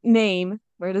the name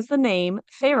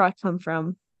Feyre come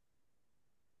from?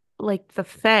 Like the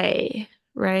Fae,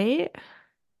 right?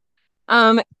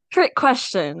 Um, Trick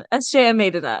question. SJM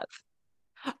made it up.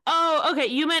 Oh, okay.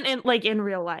 You meant in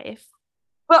real life.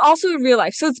 But also in real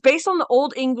life. So it's based on the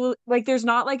old English, like there's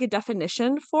not like a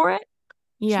definition for it.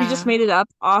 She just Yeah. made it up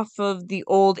off of the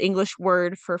old English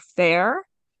word for fair,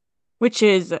 which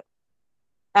is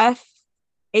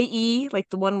FAE, like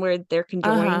the one where they're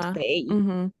conjoined, Uh-huh. the AE,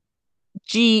 Mm-hmm.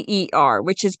 GER,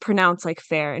 which is pronounced like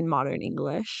fair in modern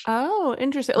English. Oh,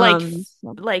 interesting. So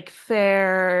Like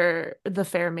fair, the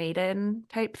fair maiden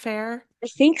type fair. I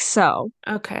think so.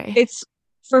 Okay. It's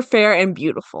for fair and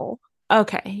beautiful.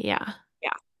 Okay, yeah. Yeah.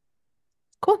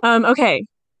 Cool. Okay.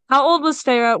 How old was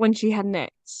Farah when she had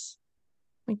Nyx?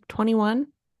 Like 21.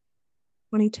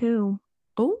 22.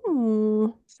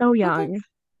 Oh, So okay. young.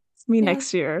 It's me Yeah.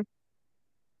 next year.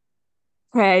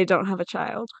 Okay, I don't have a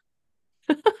child.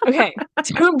 Okay,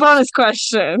 two bonus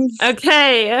questions.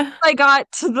 Okay. I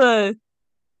got to the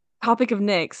topic of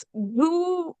Nyx.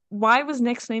 Why was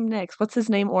Nyx named Nyx? What's his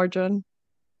name origin?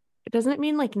 Doesn't it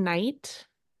mean like night?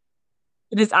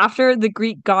 It is after the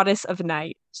Greek goddess of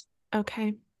night.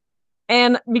 Okay.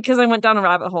 And because I went down a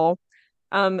rabbit hole,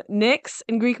 Nyx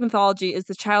in Greek mythology is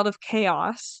the child of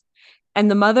chaos and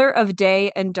the mother of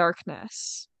day and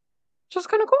darkness. Which is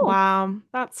kind of cool. Wow,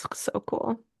 that's so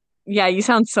cool. Yeah, you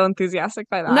sound so enthusiastic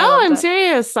by that. No, I loved I'm it.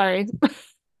 serious. Sorry.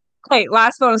 Okay,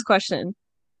 last bonus question.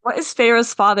 What is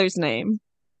Pharaoh's father's name?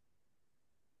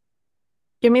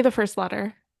 Give me the first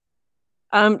letter.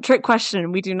 Trick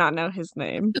question. We do not know his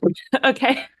name.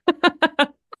 Okay.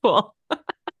 Cool.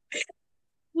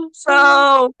 So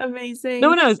no one Amazing.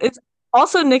 knows. It's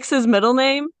also Nyx's middle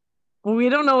name. We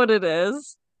don't know what it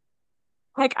is.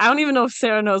 Like, I don't even know if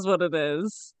Sarah knows what it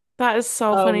is. That is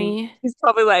so funny. He's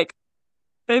probably like,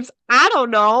 babes, I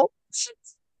don't know.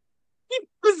 He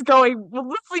was going, well,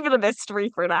 let's leave it a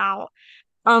mystery for now.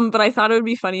 But I thought it would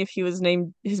be funny if he was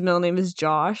named, his middle name is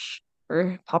Josh,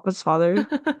 or Papa's father,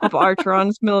 Papa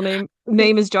Archeron's middle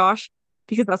name is Josh,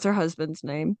 because that's her husband's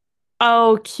name.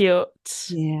 Oh, cute.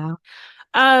 Yeah.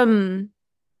 Um,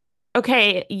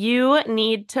 okay, you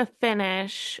need to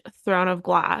finish Throne of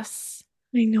Glass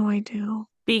I know I do.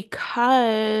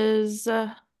 because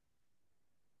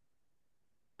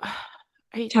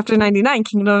I Chapter 99,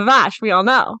 Kingdom of Ash, we all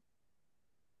know.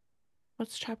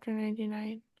 what's chapter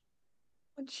 99?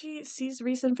 When she sees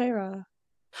Reese and Farah.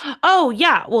 Oh,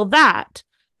 yeah, well that.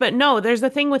 But no, there's a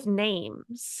thing with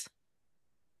names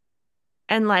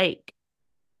and like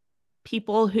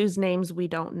people whose names we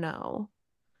don't know.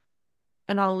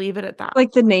 And I'll leave it at that.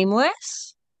 Like the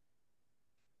nameless?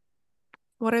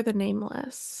 What are the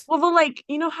nameless? Well, but like,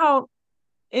 you know how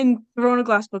in Throne of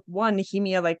Glass Book 1,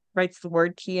 Nehemia like writes the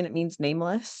word key and it means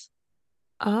nameless?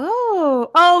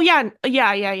 Oh, yeah,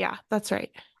 yeah. That's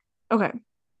right. Okay.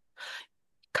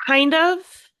 Kind of,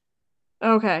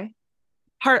 Okay.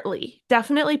 partly,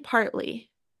 definitely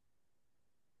partly.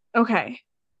 Okay.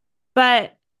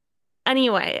 But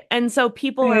anyway, and so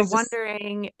people are Anyways, just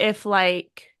wondering if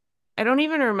like I don't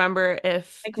even remember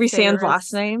if like Rhysand's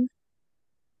last Farah's. name.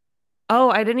 Oh,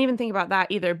 I didn't even think about that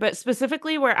either. But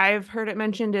specifically where I've heard it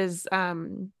mentioned is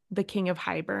the King of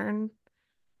Highburn.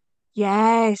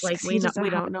 Yes, Like because he doesn't we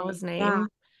have don't a know name. his Yeah. name.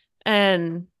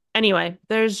 And anyway,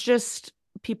 there's just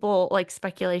people like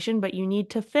speculation, but you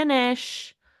need to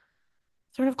finish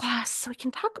sort of class so we can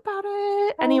talk about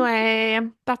it. Oh, Anyway,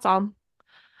 that's all.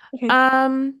 okay.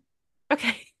 Um,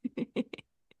 okay.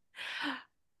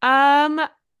 Um,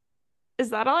 is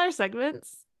that all our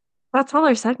segments? That's all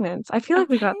our segments. I feel like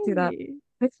we got through that Okay.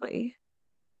 quickly.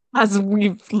 As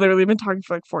we've literally been talking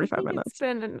for like I 45 think it's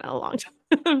minutes. been a long time,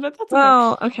 but that's okay.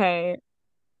 Well, okay.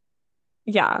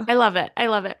 Yeah. I love it. I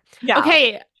love it. Yeah,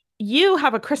 Okay, you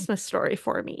have a Christmas story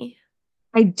for me.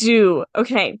 I do.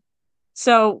 Okay.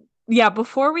 So, yeah,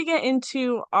 before we get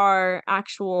into our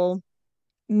actual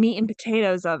meat and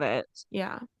potatoes of it,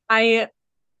 Yeah. I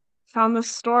found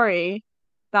this story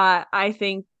that I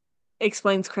think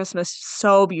explains Christmas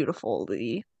so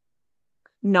beautifully.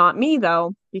 Not me,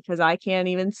 though, because I can't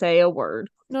even say a word.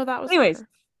 No, that was Anyways, fair.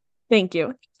 thank you.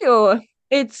 Thank you.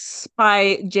 It's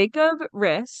by Jacob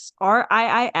Riss,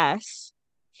 Riis.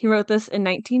 He wrote this in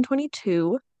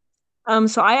 1922.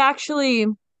 So I actually,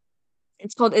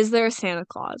 it's called Is There a Santa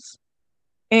Claus?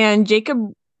 And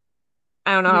Jacob,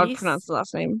 I don't know how to pronounce Reese. the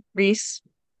last name, Reese,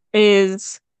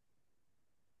 is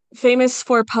famous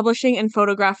for publishing and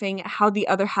photographing how the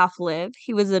other half lived.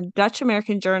 He was a Dutch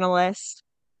American journalist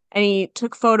and he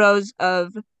took photos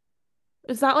of,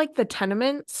 Is that like the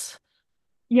tenements?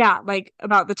 yeah, like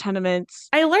about the tenements.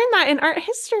 I learned that in art No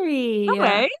history. I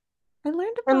way.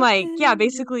 learned And about like, yeah, him.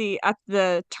 basically at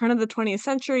the turn of the 20th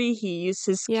century, he used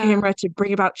his Yeah. camera to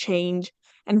bring about change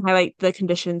and highlight the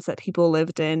conditions that people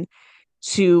lived in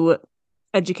to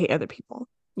educate other people.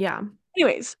 Yeah.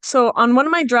 Anyways, so on one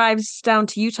of my drives down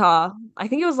to Utah, I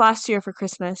think it was last year for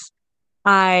Christmas,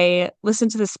 I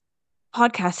listened to this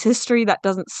podcast, History That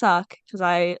Doesn't Suck, because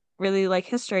I really like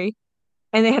history.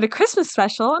 And they had a Christmas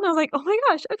special, and I was like, oh my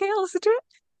gosh, okay, I'll listen to it.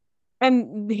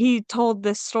 And he told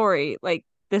this story, like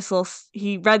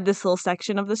he read this little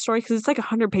section of the story because it's like a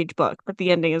 100-page book, but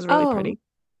the ending is really Oh, pretty.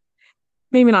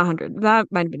 Maybe not 100. That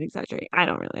might have been exaggerating. I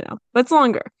don't really know, but it's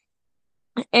longer.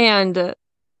 And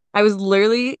I was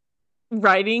literally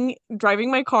driving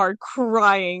my car,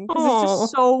 crying because it's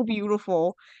just oh, so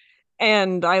beautiful,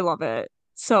 and I love it.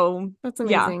 So that's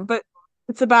yeah, amazing. but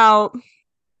it's about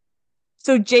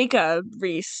so Jacob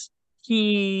Reese,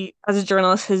 he as a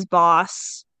journalist, his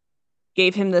boss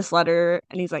gave him this letter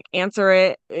and he's like, answer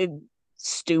it. It's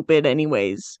stupid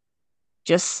anyways.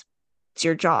 Just it's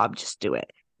your job, just do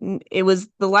it. It was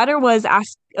the letter was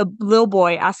ask a little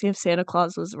boy asking if Santa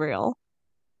Claus was real.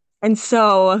 And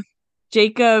so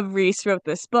Jacob Reese wrote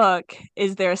this book,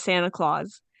 Is There a Santa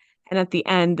Claus? And at the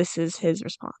end, this is his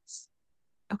response.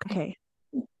 Okay. Okay.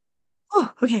 Oh,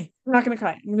 okay. I'm not gonna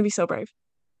cry. I'm gonna be so brave.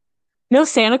 No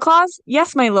Santa Claus?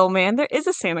 Yes, my little man, there is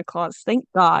a Santa Claus. Thank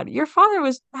God. Your father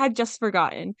was had just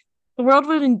forgotten. The world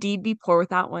would indeed be poor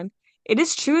without one. It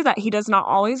is true that he does not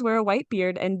always wear a white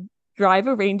beard and drive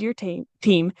a reindeer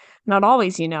team. Not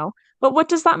always, you know. But what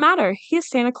does that matter? He is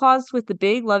Santa Claus with the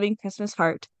big, loving Christmas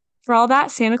heart. For all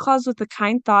that, Santa Claus with the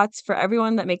kind thoughts for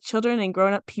everyone that make children and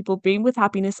grown-up people beam with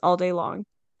happiness all day long.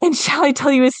 And shall I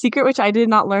tell you a secret which I did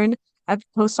not learn at the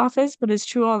post office, but is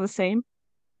true all the same?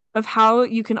 Of how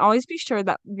you can always be sure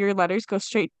that your letters go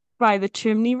straight by the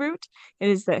chimney route, it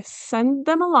is this: send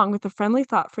them along with a friendly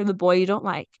thought for the boy you don't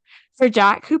like, for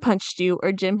Jack who punched you,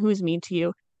 or Jim who was mean to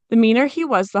you. The meaner he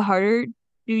was, the harder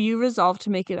do you resolve to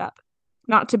make it up,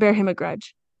 not to bear him a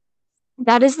grudge.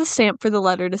 That is the stamp for the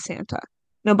letter to Santa.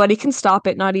 Nobody can stop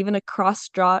it, not even a cross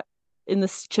draught in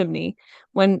the chimney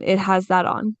when it has that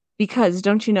on. Because,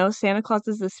 don't you know, Santa Claus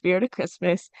is the spirit of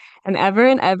Christmas, and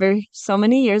ever, so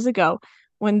many years ago,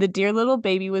 when the dear little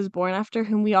baby was born after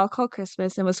whom we all call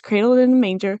Christmas and was cradled in a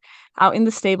manger out in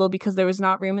the stable because there was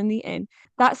not room in the inn,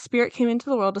 that spirit came into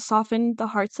the world to soften the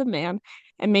hearts of man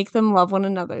and make them love one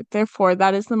another. Therefore,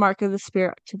 that is the mark of the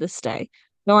spirit to this day.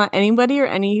 Don't let anybody or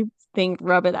anything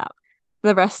rub it out.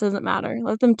 The rest doesn't matter.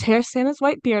 Let them tear Santa's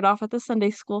white beard off at the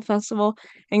Sunday school festival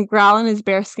and growl in his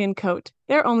bearskin coat.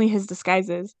 They're only his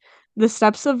disguises. The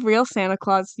steps of real Santa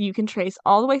Claus you can trace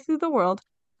all the way through the world,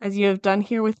 as you have done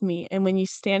here with me, and when you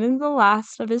stand in the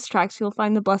last of his tracks, you'll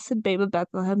find the blessed babe of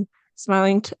Bethlehem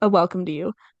smiling a welcome to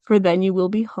you, for then you will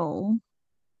be home.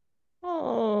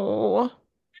 Oh,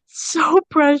 So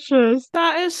precious.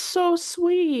 that is so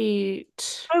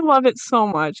sweet. I love it so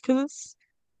much because it's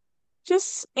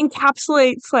just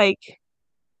encapsulates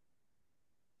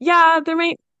yeah, there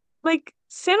might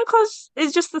Santa Claus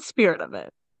is just the spirit of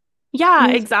it. Yeah,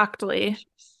 And it's exactly.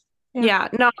 yeah. Yeah,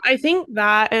 no, I think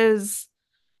that is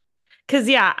because,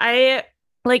 yeah, I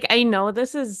know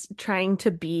this is trying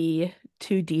to be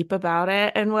too deep about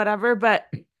it and whatever, but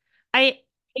I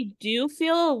I do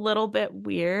feel a little bit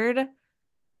weird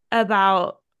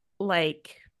about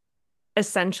like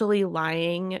essentially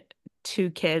lying to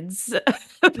kids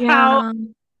about Yeah,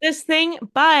 this thing,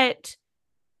 but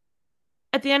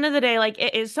at the end of the day, like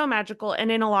it is so magical,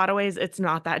 and in a lot of ways it's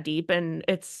not that deep, and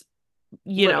it's,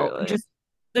 literally. just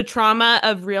the trauma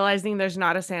of realizing there's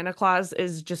not a Santa Claus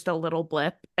is just a little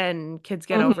blip, and kids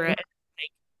get over Hmm. it.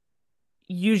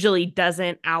 Usually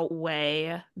doesn't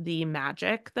outweigh the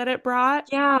magic that it brought.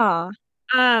 Yeah.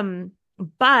 Um,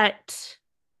 but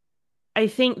I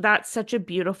think that's such a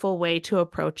beautiful way to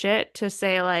approach it, to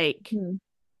say like, Mhm.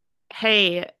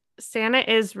 hey, Santa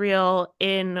is real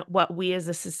in what we as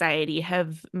a society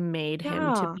have made him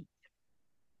to Yeah. be.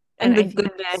 And And the I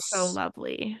think that's so goodness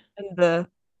lovely. and the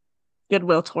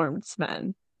goodwill towards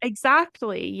men.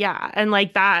 Exactly. Yeah. And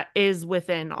like that is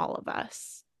within all of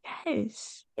us.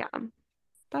 Yes. Yeah.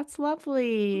 That's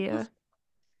lovely.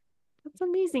 That's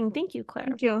amazing. Thank you, Claire.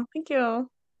 Thank you. Thank you.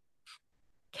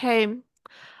 Okay.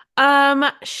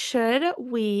 Should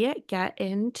we get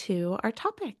into our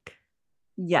topic?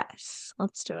 Yes.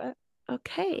 Let's do it.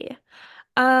 Okay.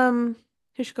 Who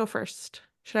should go first?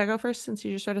 Should I go first since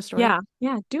you just read a story? Yeah.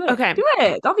 Yeah. Do it. Okay. Do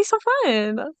it. That'll be so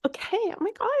fun. Okay. Oh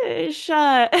my gosh.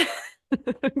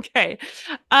 Okay.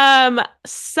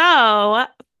 So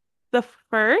the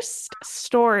first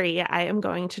story I am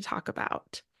going to talk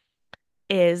about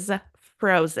is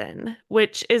Frozen,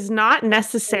 which is not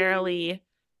necessarily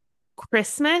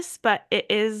Christmas, but it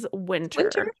is It's winter.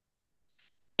 winter.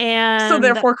 So And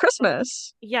therefore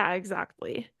Christmas. yeah,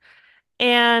 exactly.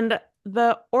 And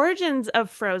the origins of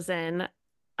Frozen,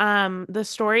 the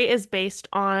story is based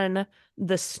on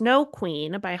The Snow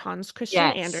Queen by Hans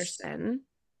Christian Yes. Andersen.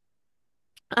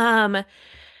 Um,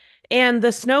 and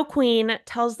The Snow Queen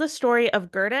tells the story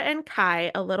of Gerda and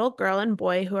Kai, a little girl and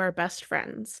boy who are best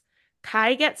friends.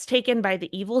 Kai gets taken by the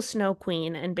evil Snow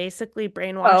Queen and basically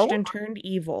brainwashed Oh. and turned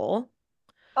evil.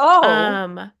 Oh.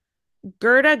 Um,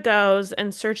 Gerda goes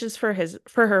and searches for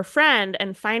her friend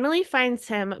and finally finds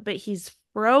him, but he's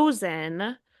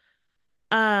frozen.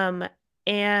 Um,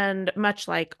 and much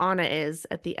like Anna is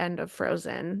at the end of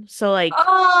Frozen. So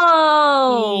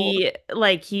Oh.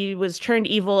 he was turned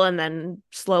evil and then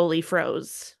slowly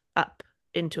froze up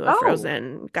into a Oh.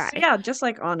 frozen So guy. yeah, just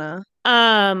like Anna.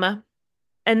 Um,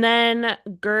 and then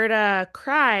Gerda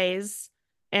cries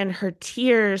and her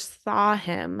tears thaw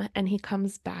him and he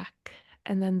comes back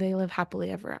and then they live happily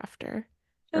ever after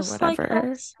or Just like whatever.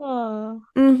 Elsa.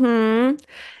 Mm-hmm. Oh,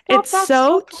 It's that's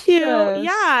so so cute. precious.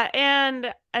 Yeah,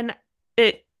 and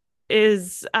it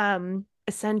is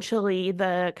essentially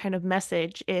the kind of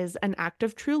message is an act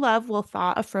of true love will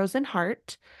thaw a frozen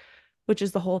heart, which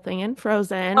is the whole thing in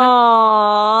Frozen.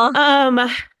 Aw. Um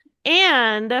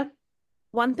and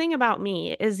one thing about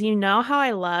me is how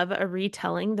I love a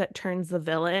retelling that turns the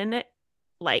villain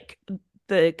like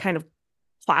the kind of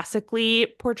classically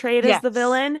portrayed as the Yes.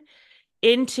 villain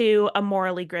into a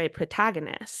morally gray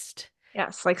protagonist.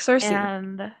 Yes, like Cersei.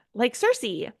 And like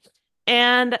Cersei.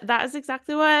 And that is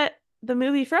exactly what the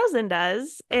movie Frozen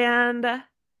does. And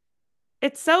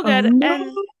it's so Oh good. no.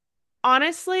 And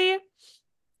honestly,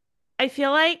 I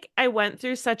feel like I went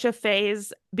through such a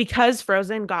phase because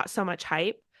Frozen got so much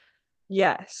hype. I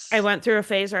Yes. went through a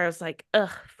phase where I was like,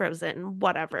 ugh, Frozen,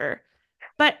 whatever.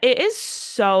 But it is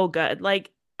so good.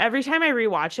 Like every time I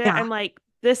rewatch it, Yeah. I'm like,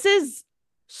 this is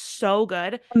so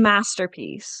good. A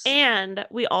masterpiece. And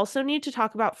we also need to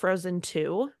talk about Frozen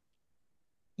 2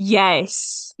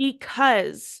 Yes.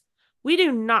 because we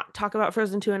do not talk about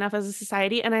Frozen 2 enough as a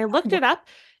society. And I looked it up.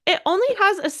 It only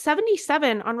has a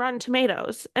 77 on Rotten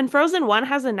Tomatoes, and Frozen 1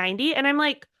 has a 90. And I'm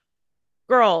like,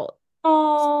 girl,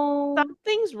 Oh,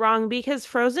 something's wrong because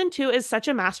Frozen 2 is such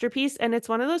a masterpiece. And it's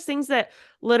one of those things that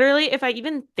literally, if I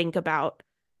even think about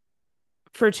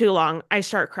for too long, I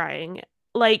start crying.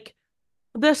 Like,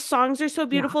 the songs are so yeah.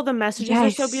 beautiful, the messages are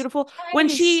so Yes. beautiful.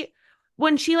 Yes.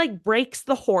 When she like breaks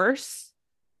the horse,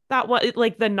 that was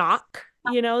like the knock,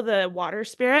 the water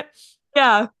spirit.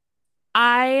 Yeah.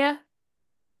 I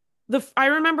I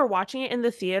remember watching it in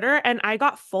the theater and I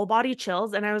got full body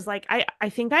chills and I was like, I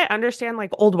think I understand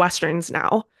like old westerns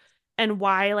now and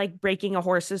why like breaking a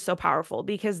horse is so powerful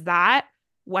because that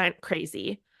went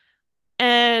crazy.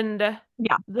 And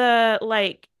Yeah. the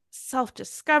like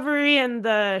self-discovery and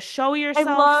the show I yourself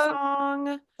love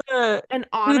song the and Do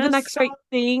the Anna's Next Right song.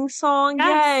 Thing song.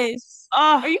 Yes. Yes.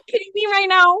 Are Oh, you kidding me right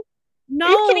now? Are you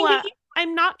no, kidding me?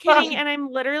 I'm not kidding. Ugh, And I'm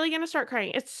literally going to start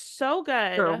crying. It's so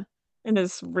girl. good. It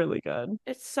is really good.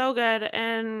 It's so good.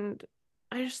 And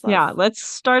I just love. Yeah, let's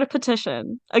start a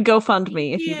petition, a Thank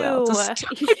GoFundMe, if you will, to you. start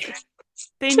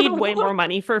They need to way more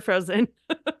money for Frozen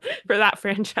for that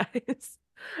franchise.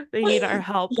 They need our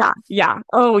help. Yeah, yeah.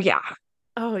 Oh yeah.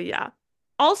 Oh, yeah.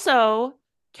 Also,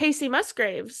 Casey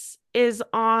Musgraves is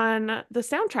on the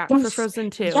soundtrack for Yes. Frozen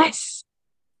 2. Yes.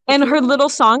 If And you her want, little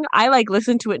song, I like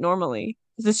listen to it normally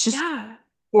because it's just yeah,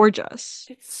 gorgeous.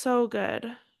 it's so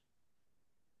good.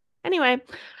 Anyway,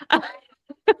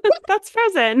 that's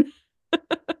Frozen.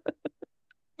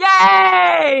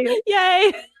 Yay!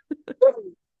 Yay.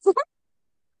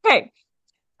 Okay,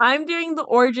 I'm doing the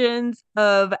origins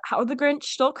of How the Grinch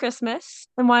Stole Christmas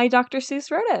and why Dr. Seuss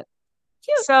wrote it.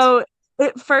 Cute. So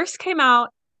it first came out,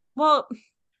 well,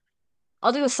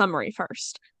 I'll do a summary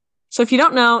first. So if you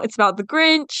don't know, it's about the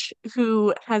Grinch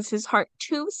who has his heart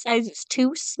two sizes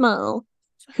too small.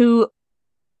 Who,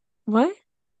 what?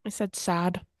 I said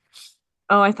sad.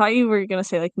 Oh, I thought you were gonna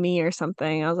say like me or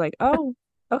something. I was like, oh,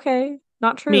 okay,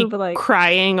 not true, Me but like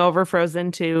crying over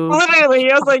Frozen 2, literally,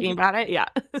 I was like, talking about it. Yeah.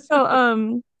 so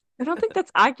I don't think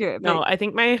that's accurate, but No, I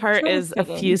think my heart sure, is a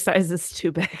few kidding. sizes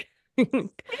too big. Me Could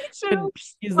too.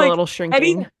 use a Like little any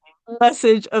shrinking.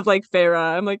 message of like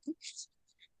Farah, I'm like,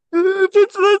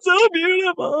 it's not so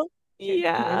beautiful. Okay, anyways,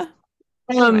 Yeah.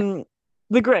 Anyway, um,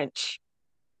 the Grinch,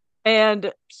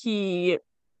 and he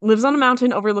lives on a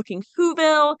mountain overlooking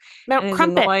Whoville, and Mount is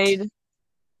Crumpet. annoyed.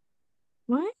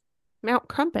 What? Mount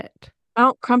Crumpet.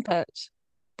 Mount Crumpet.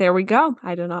 There we go.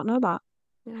 I do not know that.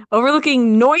 Yeah.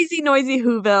 Overlooking noisy, noisy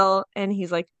Whoville, and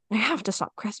he's like, I have to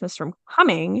stop Christmas from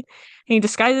coming. And he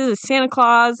disguises as Santa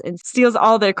Claus and steals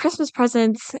all their Christmas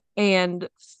presents and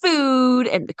food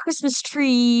and the Christmas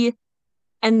tree.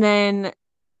 And then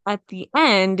at the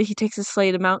end, he takes his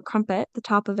sleigh to Mount Crumpet, the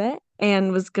top of it,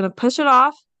 and was gonna push it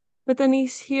off, but then he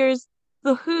hears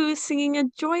the Who singing a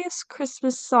joyous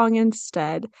Christmas song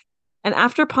instead. And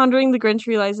after pondering, the Grinch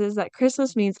realizes that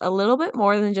Christmas means a little bit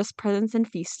more than just presents and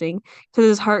feasting, because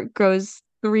his heart grows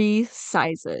three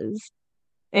sizes.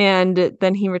 And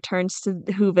then he returns to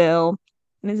Whoville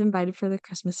and is invited for the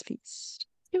Christmas feast.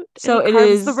 Cute. And So he it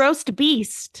carves the is roast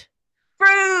beast.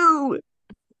 true.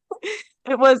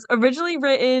 It was originally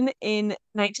written in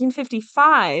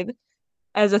 1955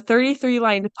 as a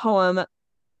 33-line poem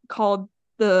called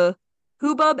The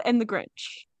Hubbub and the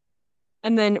Grinch,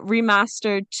 and then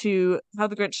remastered to How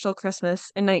the Grinch Stole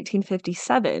Christmas in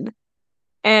 1957.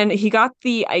 And he got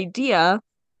the idea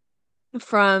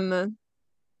from,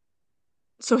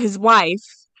 so his wife,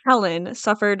 Helen,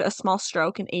 suffered a small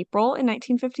stroke in April in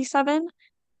 1957.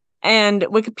 And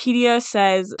Wikipedia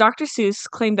says Dr. Seuss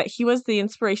claimed that he was the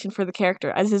inspiration for the character,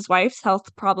 as his wife's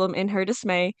health problem and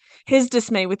his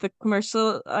dismay with the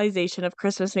commercialization of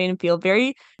Christmas made him feel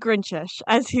very Grinchish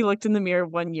as he looked in the mirror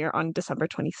one year on December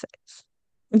 26th.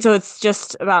 And so it's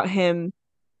just about him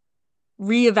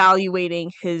reevaluating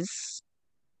his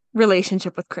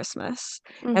relationship with Christmas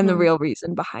and the Mm-hmm. real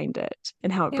reason behind it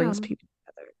and how it Yeah. brings people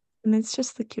together. And it's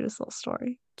just the cutest little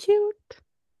story. Cute.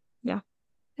 Yeah.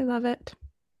 I love it.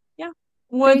 Yeah.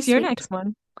 Very What's your sweet. next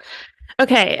one?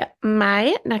 Okay,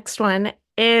 my next one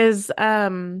is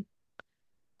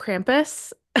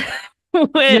Krampus, which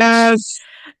Yes.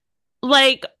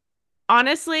 like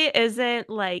honestly isn't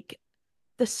like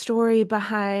the story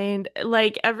behind,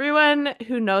 like, everyone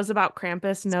who knows about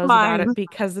Krampus It's knows about fine. it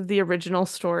because of the original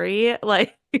story.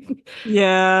 Like,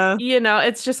 Yeah.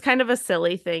 it's just kind of a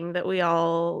silly thing that we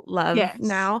all love Yes.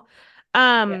 now.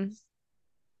 Um, Yes.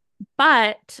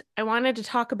 but I wanted to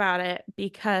talk about it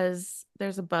because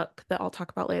there's a book that I'll talk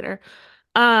about later.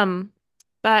 Um,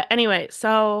 but anyway,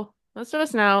 so most of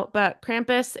us know, but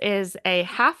Krampus is a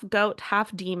half goat,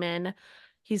 half demon.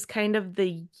 He's kind of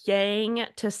the yang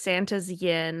to Santa's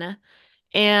yin.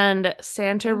 And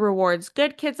Santa Yeah. rewards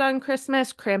good kids on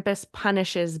Christmas. Krampus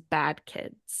punishes bad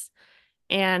kids.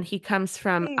 And he comes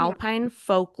from Hey. Alpine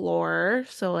folklore,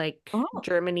 so like Oh.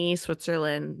 Germany,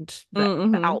 Switzerland, the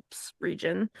Mm-hmm. Alps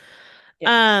region. Yes.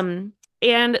 Um,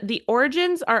 and the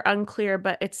origins are unclear,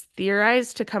 but it's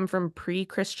theorized to come from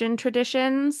pre-Christian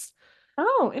traditions.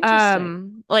 Oh,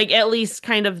 interesting. Like at least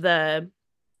kind of the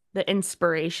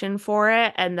inspiration for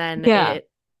it, and then Yeah. it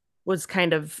was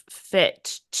kind of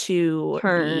fit to the,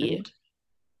 Turned.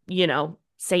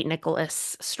 Saint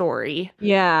Nicholas story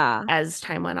Yeah. as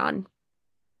time went on.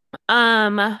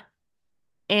 Um,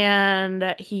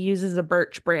 and he uses a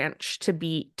birch branch to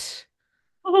beat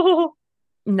Oh.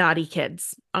 naughty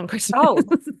kids on Christmas. Oh.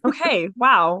 Okay.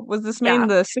 Wow. Was this made in Yeah.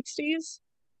 the 60s?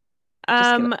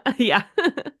 Just kidding. Yeah.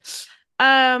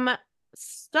 Um,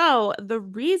 so the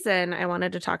reason I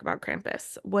wanted to talk about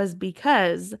Krampus was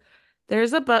because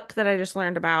there's a book that I just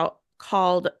learned about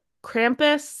called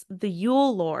Krampus the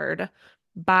Yule Lord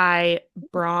by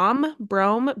Brom,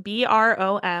 Brom. Okay.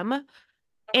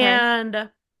 And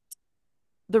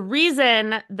the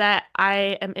reason that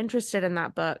I am interested in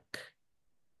that book,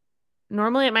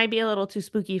 normally it might be a little too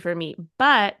spooky for me,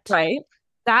 but Right.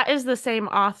 that is the same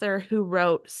author who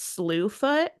wrote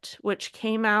Slewfoot, which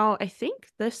came out, I think,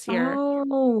 this year.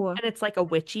 Oh, And it's like a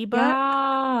witchy book.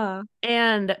 yeah.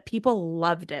 And people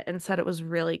loved it and said it was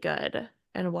really good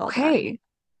and well done. Okay.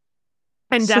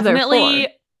 And So therefore, definitely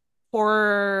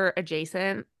horror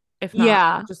adjacent, if not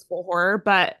yeah. just full horror,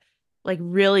 but like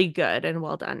really good and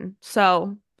well done.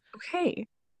 So Okay.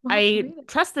 We'll have to I read it.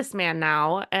 trust this man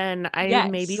now, and I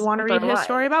maybe Yes, want to with read our his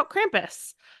story lives. about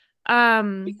Krampus.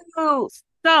 Um, Oh,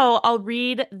 so I'll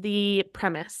read the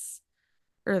premise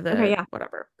or okay, the yeah.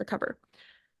 whatever, the cover.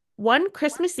 One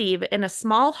Christmas Eve in a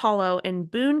small hollow in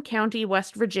Boone County,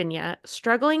 West Virginia,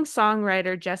 struggling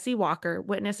songwriter Jesse Walker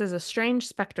witnesses a strange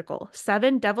spectacle: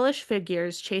 seven devilish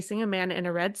figures chasing a man in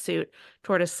a red suit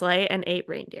toward a sleigh and eight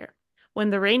reindeer. When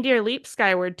the reindeer leap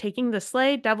skyward, taking the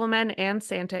sleigh, devilmen, and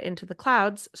Santa into the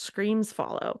clouds, screams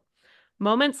follow.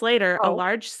 Moments later, a Oh,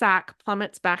 large sack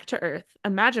plummets back to Earth, a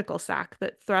magical sack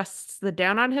that thrusts the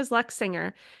down on his luck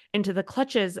singer into the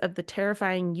clutches of the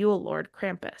terrifying Yule Lord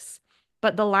Krampus.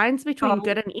 But the lines between oh,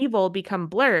 good and evil become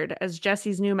blurred as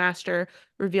Jesse's new master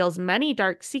reveals many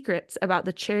dark secrets about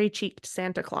the cherry-cheeked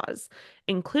Santa Claus,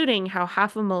 including how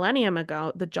half a millennium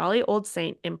ago the jolly old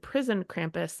saint imprisoned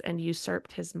Krampus and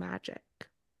usurped his magic.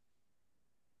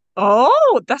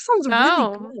 oh, that sounds really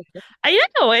Oh, good. I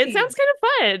know, it Hey, sounds kind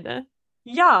of fun.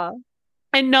 yeah,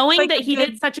 And knowing like that a he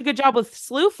did good, such a good job with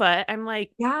Slewfoot, I'm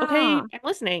like, yeah, okay, I'm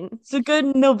listening. it's a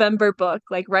good November book,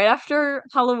 like right after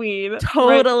Halloween, right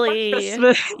before Totally.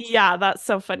 Christmas. Yeah, that's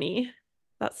so funny.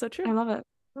 That's so I true. love it.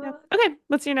 Yeah. Okay,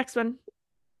 what's your next one?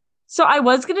 So I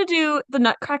was gonna do the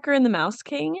Nutcracker and the Mouse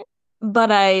King,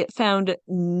 but I found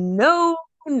no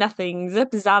nothing, zip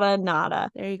zada nada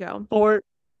There you go. for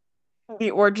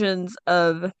the origins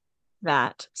of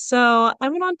that. So I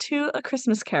went on to A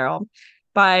Christmas Carol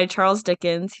by Charles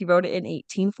Dickens. He wrote it in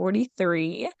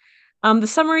 1843. The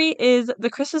summary is The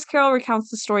Christmas Carol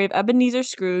recounts the story of Ebenezer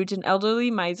Scrooge, an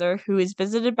elderly miser who is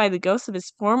visited by the ghosts of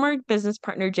his former business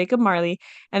partner Jacob Marley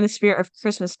and the spirit of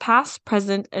Christmas past,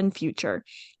 present, and future.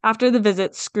 After the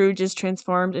visit, Scrooge is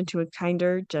transformed into a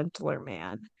kinder, gentler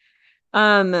man.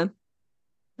 Um,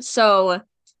 so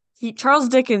Charles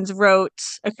Dickens wrote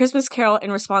A Christmas Carol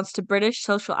in response to British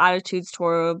social attitudes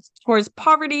towards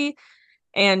poverty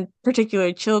and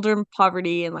particularly children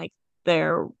poverty and like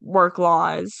their work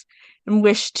laws, and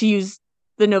wished to use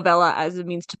the novella as a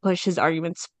means to push his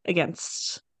arguments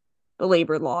against the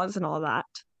labor laws and all that.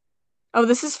 Oh,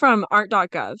 this is from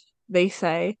art.gov. They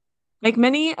say, like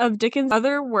many of Dickens'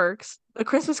 other works, A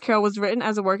Christmas Carol was written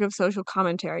as a work of social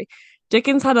commentary.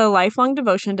 Dickens had a lifelong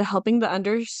devotion to helping the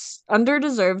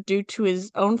underdeserved due to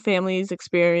his own family's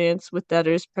experience with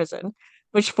debtor's prison,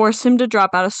 which forced him to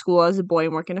drop out of school as a boy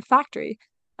and work in a factory.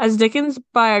 As Dickens'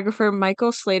 biographer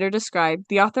Michael Slater described,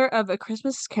 the author of A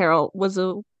Christmas Carol was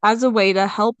as a way to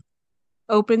help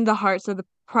open the hearts of the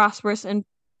prosperous and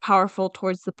powerful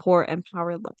towards the poor and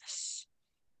powerless.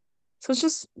 So it's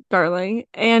just darling.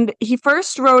 And he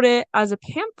first wrote it as a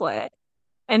pamphlet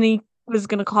and he was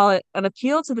going to call it an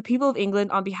appeal to the people of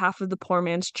England on behalf of the poor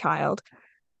man's child.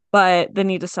 But then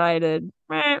he decided,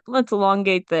 let's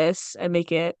elongate this and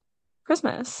make it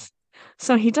Christmas.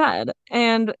 So he did.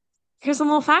 And here's some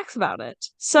little facts about it.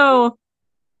 So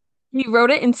he wrote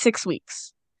it in 6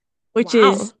 weeks, which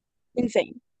Wow. is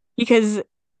insane because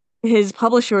his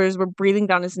publishers were breathing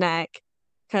down his neck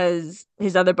because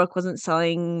his other book wasn't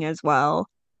selling as well.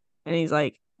 And he's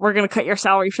like, we're going to cut your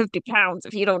salary £50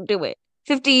 if you don't do it.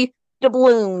 50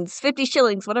 doubloons, 50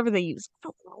 shillings, whatever they use. I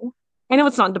don't know. I know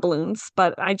it's not doubloons,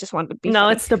 but I just wanted to be No,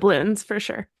 funny. it's doubloons for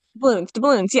sure.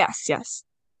 Doubloons, yes, yes.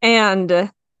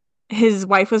 And his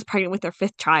wife was pregnant with their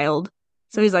fifth child.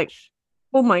 So he's like,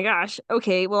 oh my gosh,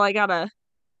 okay, well, I gotta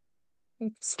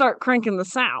start cranking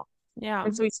this out. Yeah.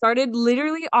 And so he started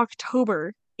literally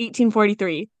October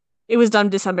 1843. It was done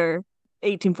December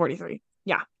 1843.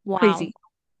 Yeah, Wow. crazy.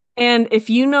 And if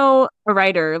you know a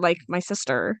writer like my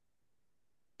sister,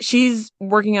 she's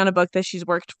working on a book that she's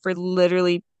worked for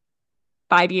literally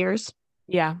 5 years.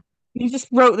 Yeah. He just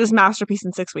wrote this masterpiece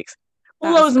in 6 weeks. That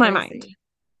is Blows my mind. crazy.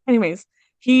 Anyways,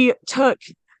 he took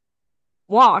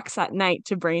walks at night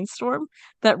to brainstorm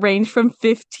that range from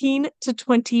 15 to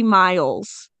 20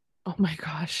 miles. Oh my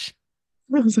gosh.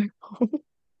 I was like, oh,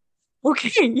 okay,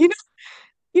 get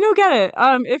it.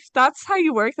 If that's how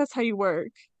you work, that's how you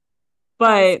work.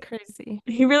 That is But crazy.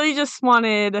 he really just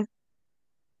wanted,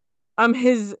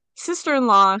 his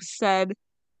sister-in-law said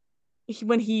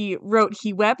when he wrote,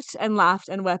 he wept and laughed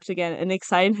and wept again and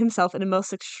excited himself in a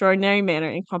most extraordinary manner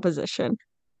in composition.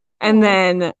 And Oh.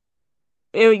 then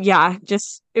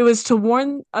it was to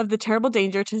warn of the terrible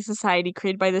danger to society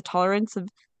created by the tolerance of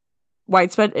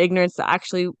widespread ignorance that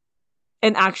actually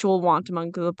an actual want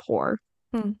among the poor.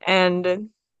 Hmm. And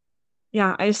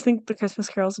yeah, I just think The Christmas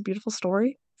Carol is a beautiful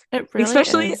story, It really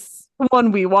especially is. the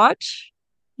one we watch,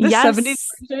 the 70s Yes.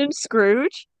 version,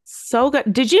 Scrooge. So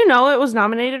good. Did you know it was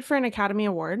nominated for an Academy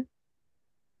Award?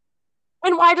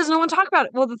 And why does no one talk about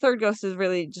it? Well, the third ghost is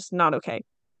really just not okay.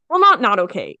 Well, not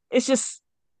okay. It's just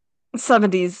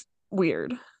 70s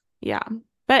weird. Yeah.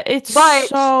 But it's But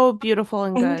so beautiful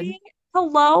and good. ending,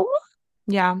 hello?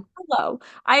 Yeah. Hello.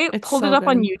 I It's pulled it so up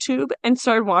on good. YouTube and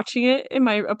started watching it in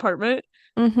my apartment,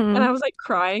 and Mm-hmm. I was like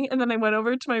crying. And then I went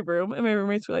over to my room, and my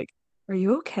roommates were like, "Are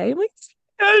you okay?" I'm like,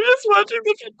 I'm just watching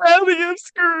the finale of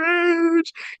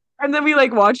Scrooge. And then we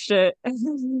like watched it, and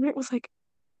then it was like,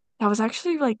 that was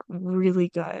actually like really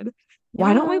good.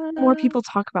 Why don't we more Yeah. people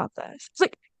talk about this? It's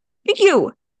like, thank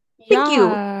you, thank you,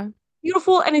 Yeah.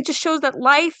 beautiful, and it just shows that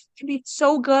life can be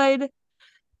so good,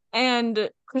 and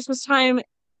Christmas time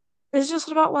is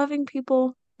just about loving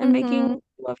people and Mm-hmm. making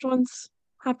loved ones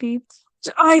happy.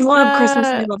 I love Christmas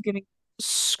and I The love getting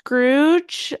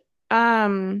Scrooge,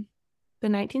 um, the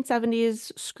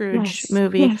 1970s Scrooge yes,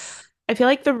 movie. yes, I feel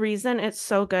like the reason it's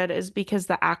so good is because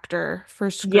the actor for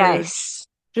Scrooge yes,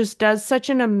 just does such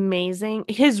an amazing,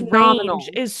 his range phenomenal.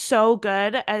 is so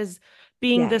good as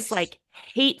being this Yes. like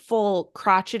hateful,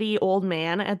 crotchety old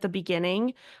man at the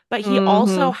beginning, but he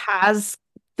also Mm-hmm. has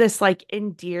this like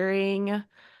endearing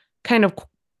kind of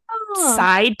Ah,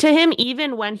 side to him,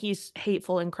 even when he's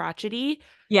hateful and crotchety,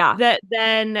 yeah, that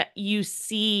then you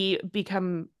see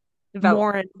become develop.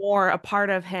 more and more a part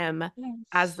of him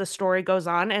as Yes. the story goes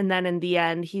on. And then in the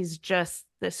end, he's just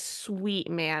this sweet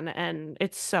man. And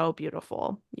it's so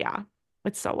beautiful. Yeah.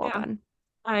 It's so well Yeah, done.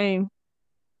 I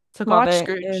So go love watch it.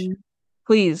 Scrooge. And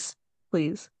please,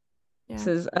 please, this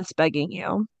Yeah. is us begging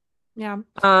you. Yeah.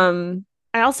 Um,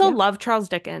 I also yeah, love Charles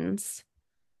Dickens.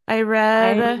 I I've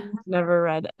read never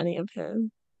read any of his,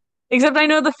 except I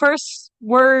know the first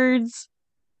words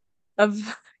of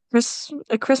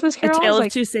A Christmas A Carol Tale is of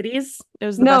like, Two Cities. It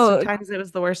was the best of no, times. It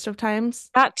was the worst of times.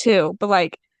 that too, but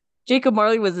like Jacob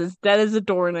Marley was as dead as a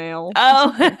doornail or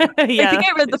Oh, something like that. I think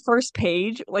yeah. I read the first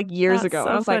page like years That's ago, and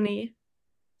I so was like, funny.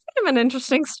 kind of an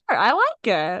interesting story. I like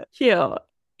it. Cute.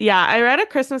 Yeah, I read A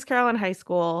Christmas Carol in high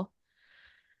school.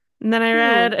 And then I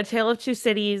read Cute. A Tale of Two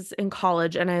Cities in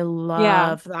college, and I Yeah,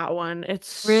 love that one.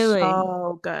 It's really.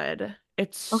 so good.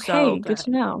 It's so Okay, good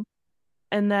to good. know.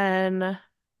 And then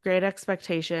Great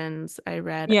Expectations, I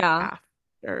read Yeah,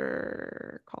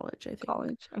 after college, I think.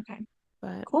 college. Okay,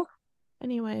 But cool.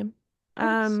 anyway,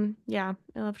 Nice. yeah,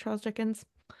 I love Charles Dickens.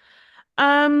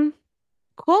 Um,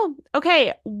 cool.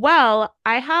 Okay, well,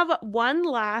 I have one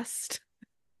last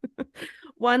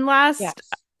Yes.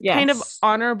 kind of Yes.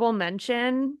 honorable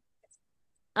mention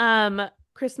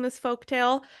Christmas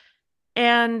folktale,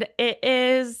 and it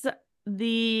is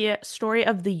the story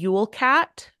of the Yule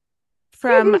cat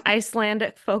from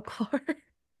Icelandic folklore.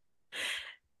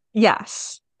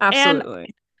 Yes, And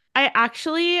absolutely. I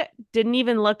actually didn't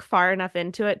even look far enough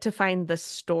into it to find the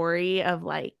story of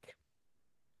like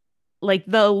like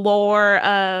the lore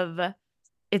of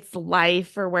its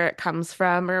life or where it comes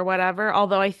from or whatever.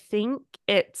 Although I think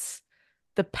it's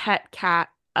the pet cat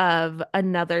of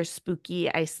another spooky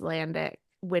Icelandic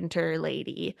winter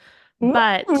lady.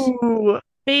 But Ooh.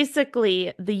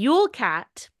 basically, the Yule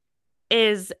cat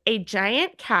is a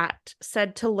giant cat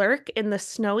said to lurk in the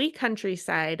snowy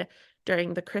countryside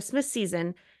during the Christmas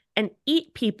season and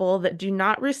eat people that do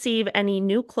not receive any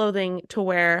new clothing to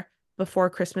wear before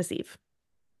Christmas Eve,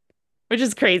 which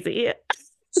is crazy.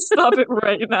 Stop it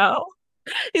right now.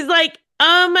 He's like,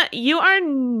 you are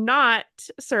not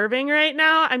serving right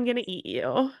now. I'm gonna eat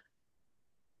you.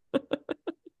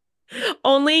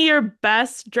 Only your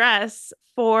best dress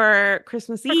for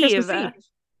Christmas For Eve. Christmas Eve.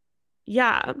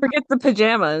 Yeah. Forget the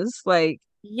pajamas. Like,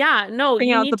 Yeah, no, bring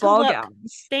you out the need to ball look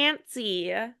gowns.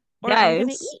 fancy or I'm gonna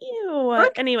Yes. eat you.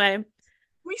 Look, can Anyway,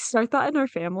 we start that in our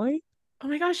family? oh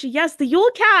my gosh, yes, the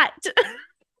Yule cat.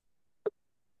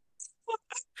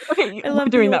 Okay, I we're love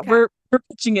the doing Yule that. cat. We're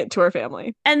pitching it to our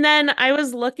family. And then I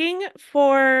was looking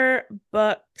for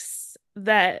books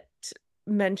that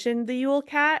mentioned the Yule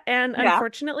cat, and Yeah.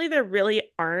 unfortunately, there really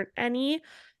aren't any,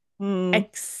 Mm.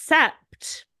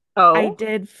 except I Oh,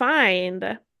 did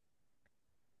find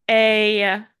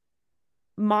a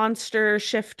monster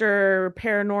shifter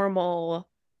paranormal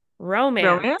romance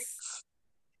romance?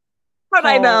 But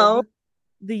I know. called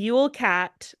The Yule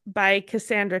Cat by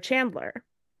Cassandra Chandler.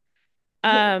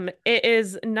 It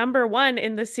is number one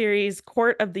in the series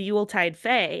Court of the Yuletide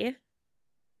Fae,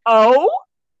 Oh,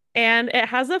 and it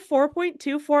has a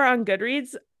 4.24 on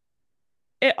Goodreads.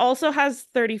 It also has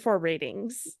 34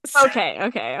 ratings. okay,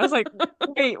 okay. I was like,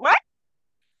 wait, what?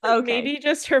 Okay. Maybe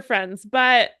just her friends.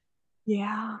 But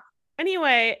Yeah.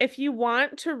 anyway, if you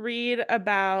want to read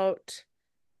about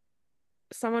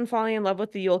someone falling in love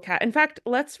with the Yule Cat, in fact,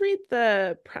 let's read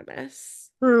the premise.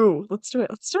 True. Let's do it.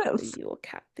 Let's do it. The Let's Yule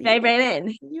Cat, the dive Yule right Cat, in.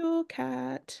 the Yule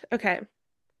Cat. Okay.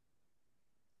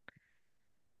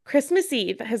 Christmas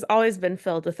Eve has always been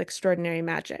filled with extraordinary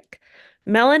magic.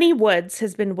 Melanie Woods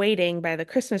has been waiting by the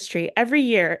Christmas tree every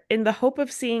year in the hope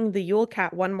of seeing the Yule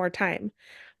Cat one more time.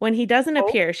 When he doesn't Oh,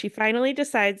 appear, she finally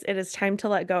decides it is time to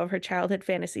let go of her childhood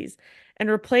fantasies and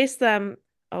replace them,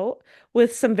 oh,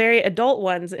 with some very adult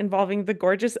ones involving the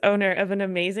gorgeous owner of an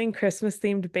amazing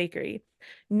Christmas-themed bakery.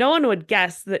 No one would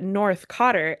guess that North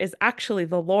Cotter is actually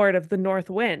the Lord of the North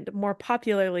Wind, more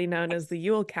popularly known as the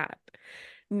Yule Cat.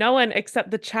 No one except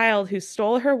the child who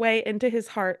stole her way into his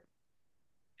heart.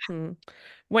 Hmm.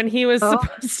 When he was oh.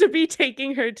 supposed to be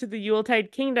taking her to the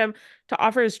Yuletide Kingdom to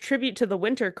offer his tribute to the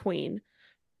Winter Queen.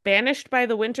 Banished by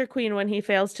the Winter Queen when he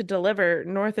fails to deliver,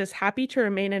 North is happy to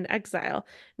remain in exile,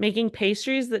 making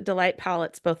pastries that delight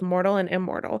palates, both mortal and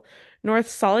immortal.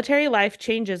 North's solitary life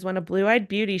changes when a blue-eyed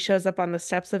beauty shows up on the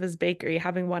steps of his bakery,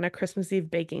 having won a Christmas Eve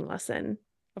baking lesson.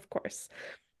 Of course.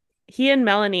 He and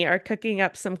Melanie are cooking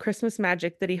up some Christmas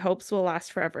magic that he hopes will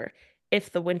last forever, if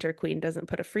the Winter Queen doesn't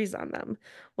put a freeze on them.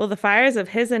 Will the fires of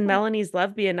his and Melanie's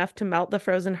love be enough to melt the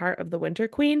frozen heart of the Winter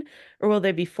Queen, or will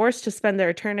they be forced to spend their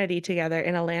eternity together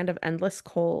in a land of endless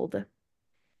cold?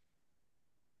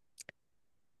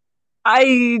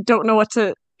 I don't know what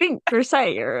to think or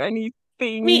say or Me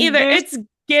anything. either. There's It's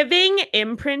giving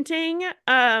imprinting,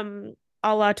 a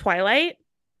la Twilight.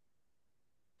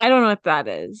 I don't know what that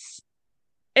is.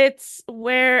 It's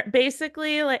where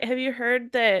basically, like, have you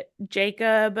heard that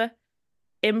Jacob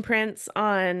imprints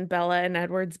on Bella and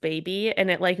Edward's baby and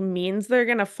it like means they're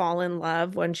gonna fall in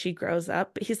love when she grows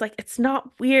up. But he's like, it's not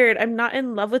weird. I'm not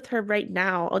in love with her right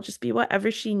now. I'll just be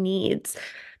whatever she needs.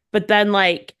 But then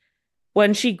like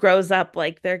when she grows up,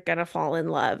 like they're gonna fall in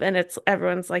love. And it's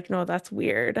everyone's like, no, that's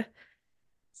weird.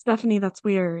 Stephanie, that's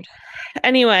weird.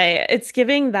 Anyway, it's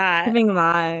giving that, Giving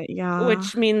that, yeah.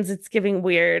 which means it's giving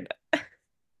weird.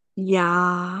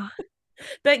 Yeah.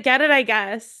 But get it, I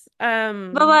guess.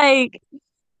 But like,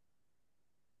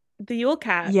 The Yule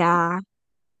Cat. yeah.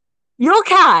 Yule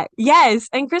Cat, yes,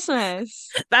 and Christmas.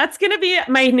 That's gonna be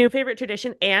my new favorite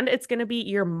tradition, and it's gonna be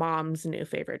your mom's new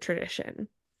favorite tradition.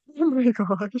 Oh my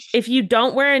gosh. If you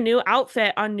don't wear a new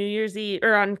outfit on New Year's Eve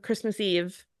or on Christmas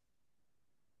Eve,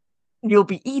 You'll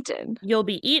be eaten. you'll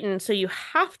be eaten, so you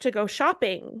have to go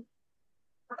shopping.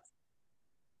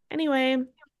 Anyway,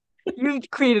 You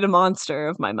created a monster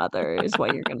of my mother, is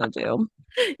what you're gonna do.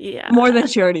 More than yeah.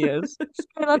 she already is.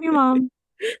 I love you, Mom.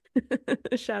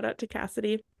 Shout out to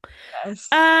Cassidy. Yes.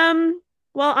 Um,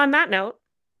 well, on that note,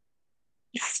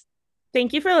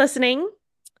 thank you for listening.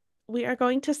 we are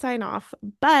going to sign off.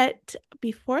 But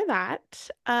before that,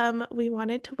 we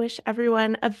wanted to wish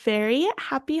everyone a very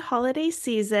happy holiday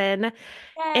season.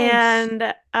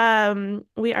 Yes. And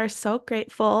we are so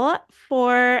grateful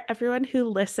for everyone who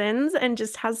listens and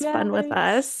just has fun with Yes.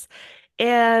 us.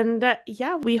 And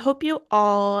yeah, we hope you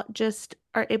all just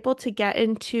are able to get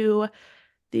into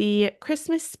the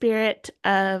Christmas spirit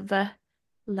of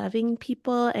loving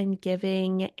people and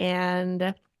giving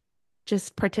and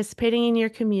just participating in your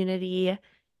community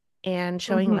and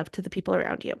showing Hmm. love to the people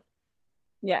around you.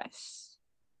 Yes.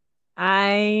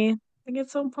 I think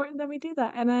it's so important that we do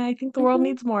that, and I think the world Mhm.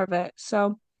 needs more of it.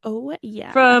 So, Oh,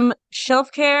 yeah. from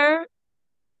shelf care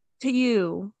to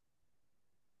you,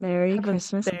 Merry Have a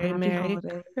Christmas and very Happy Merry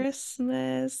Holidays.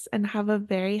 Christmas and have a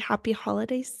very happy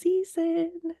holiday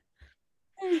season.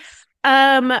 Yes.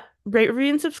 Um, Rate,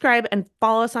 review, and subscribe and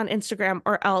follow us on Instagram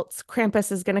or else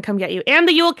Krampus is gonna come get you. And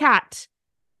the Yule Cat.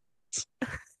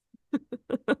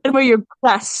 And wear your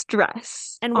best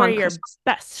dress And wear on your Christmas.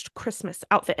 best Christmas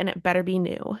outfit and it better be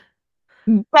new.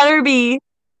 Better be,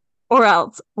 or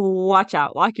else watch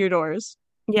out. Lock your doors.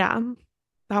 Yeah,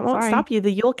 that won't Sorry. stop you.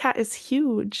 The Yule Cat is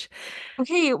huge.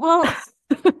 Okay, well,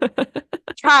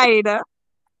 tried.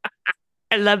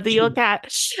 I love the Yule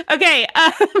Cat. Okay.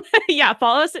 Yeah,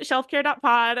 follow us at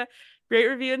shelfcare.pod. Rate,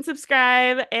 review, and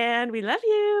subscribe. And we love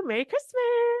you. Merry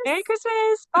Merry Christmas.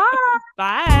 Christmas. Bye.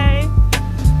 Bye.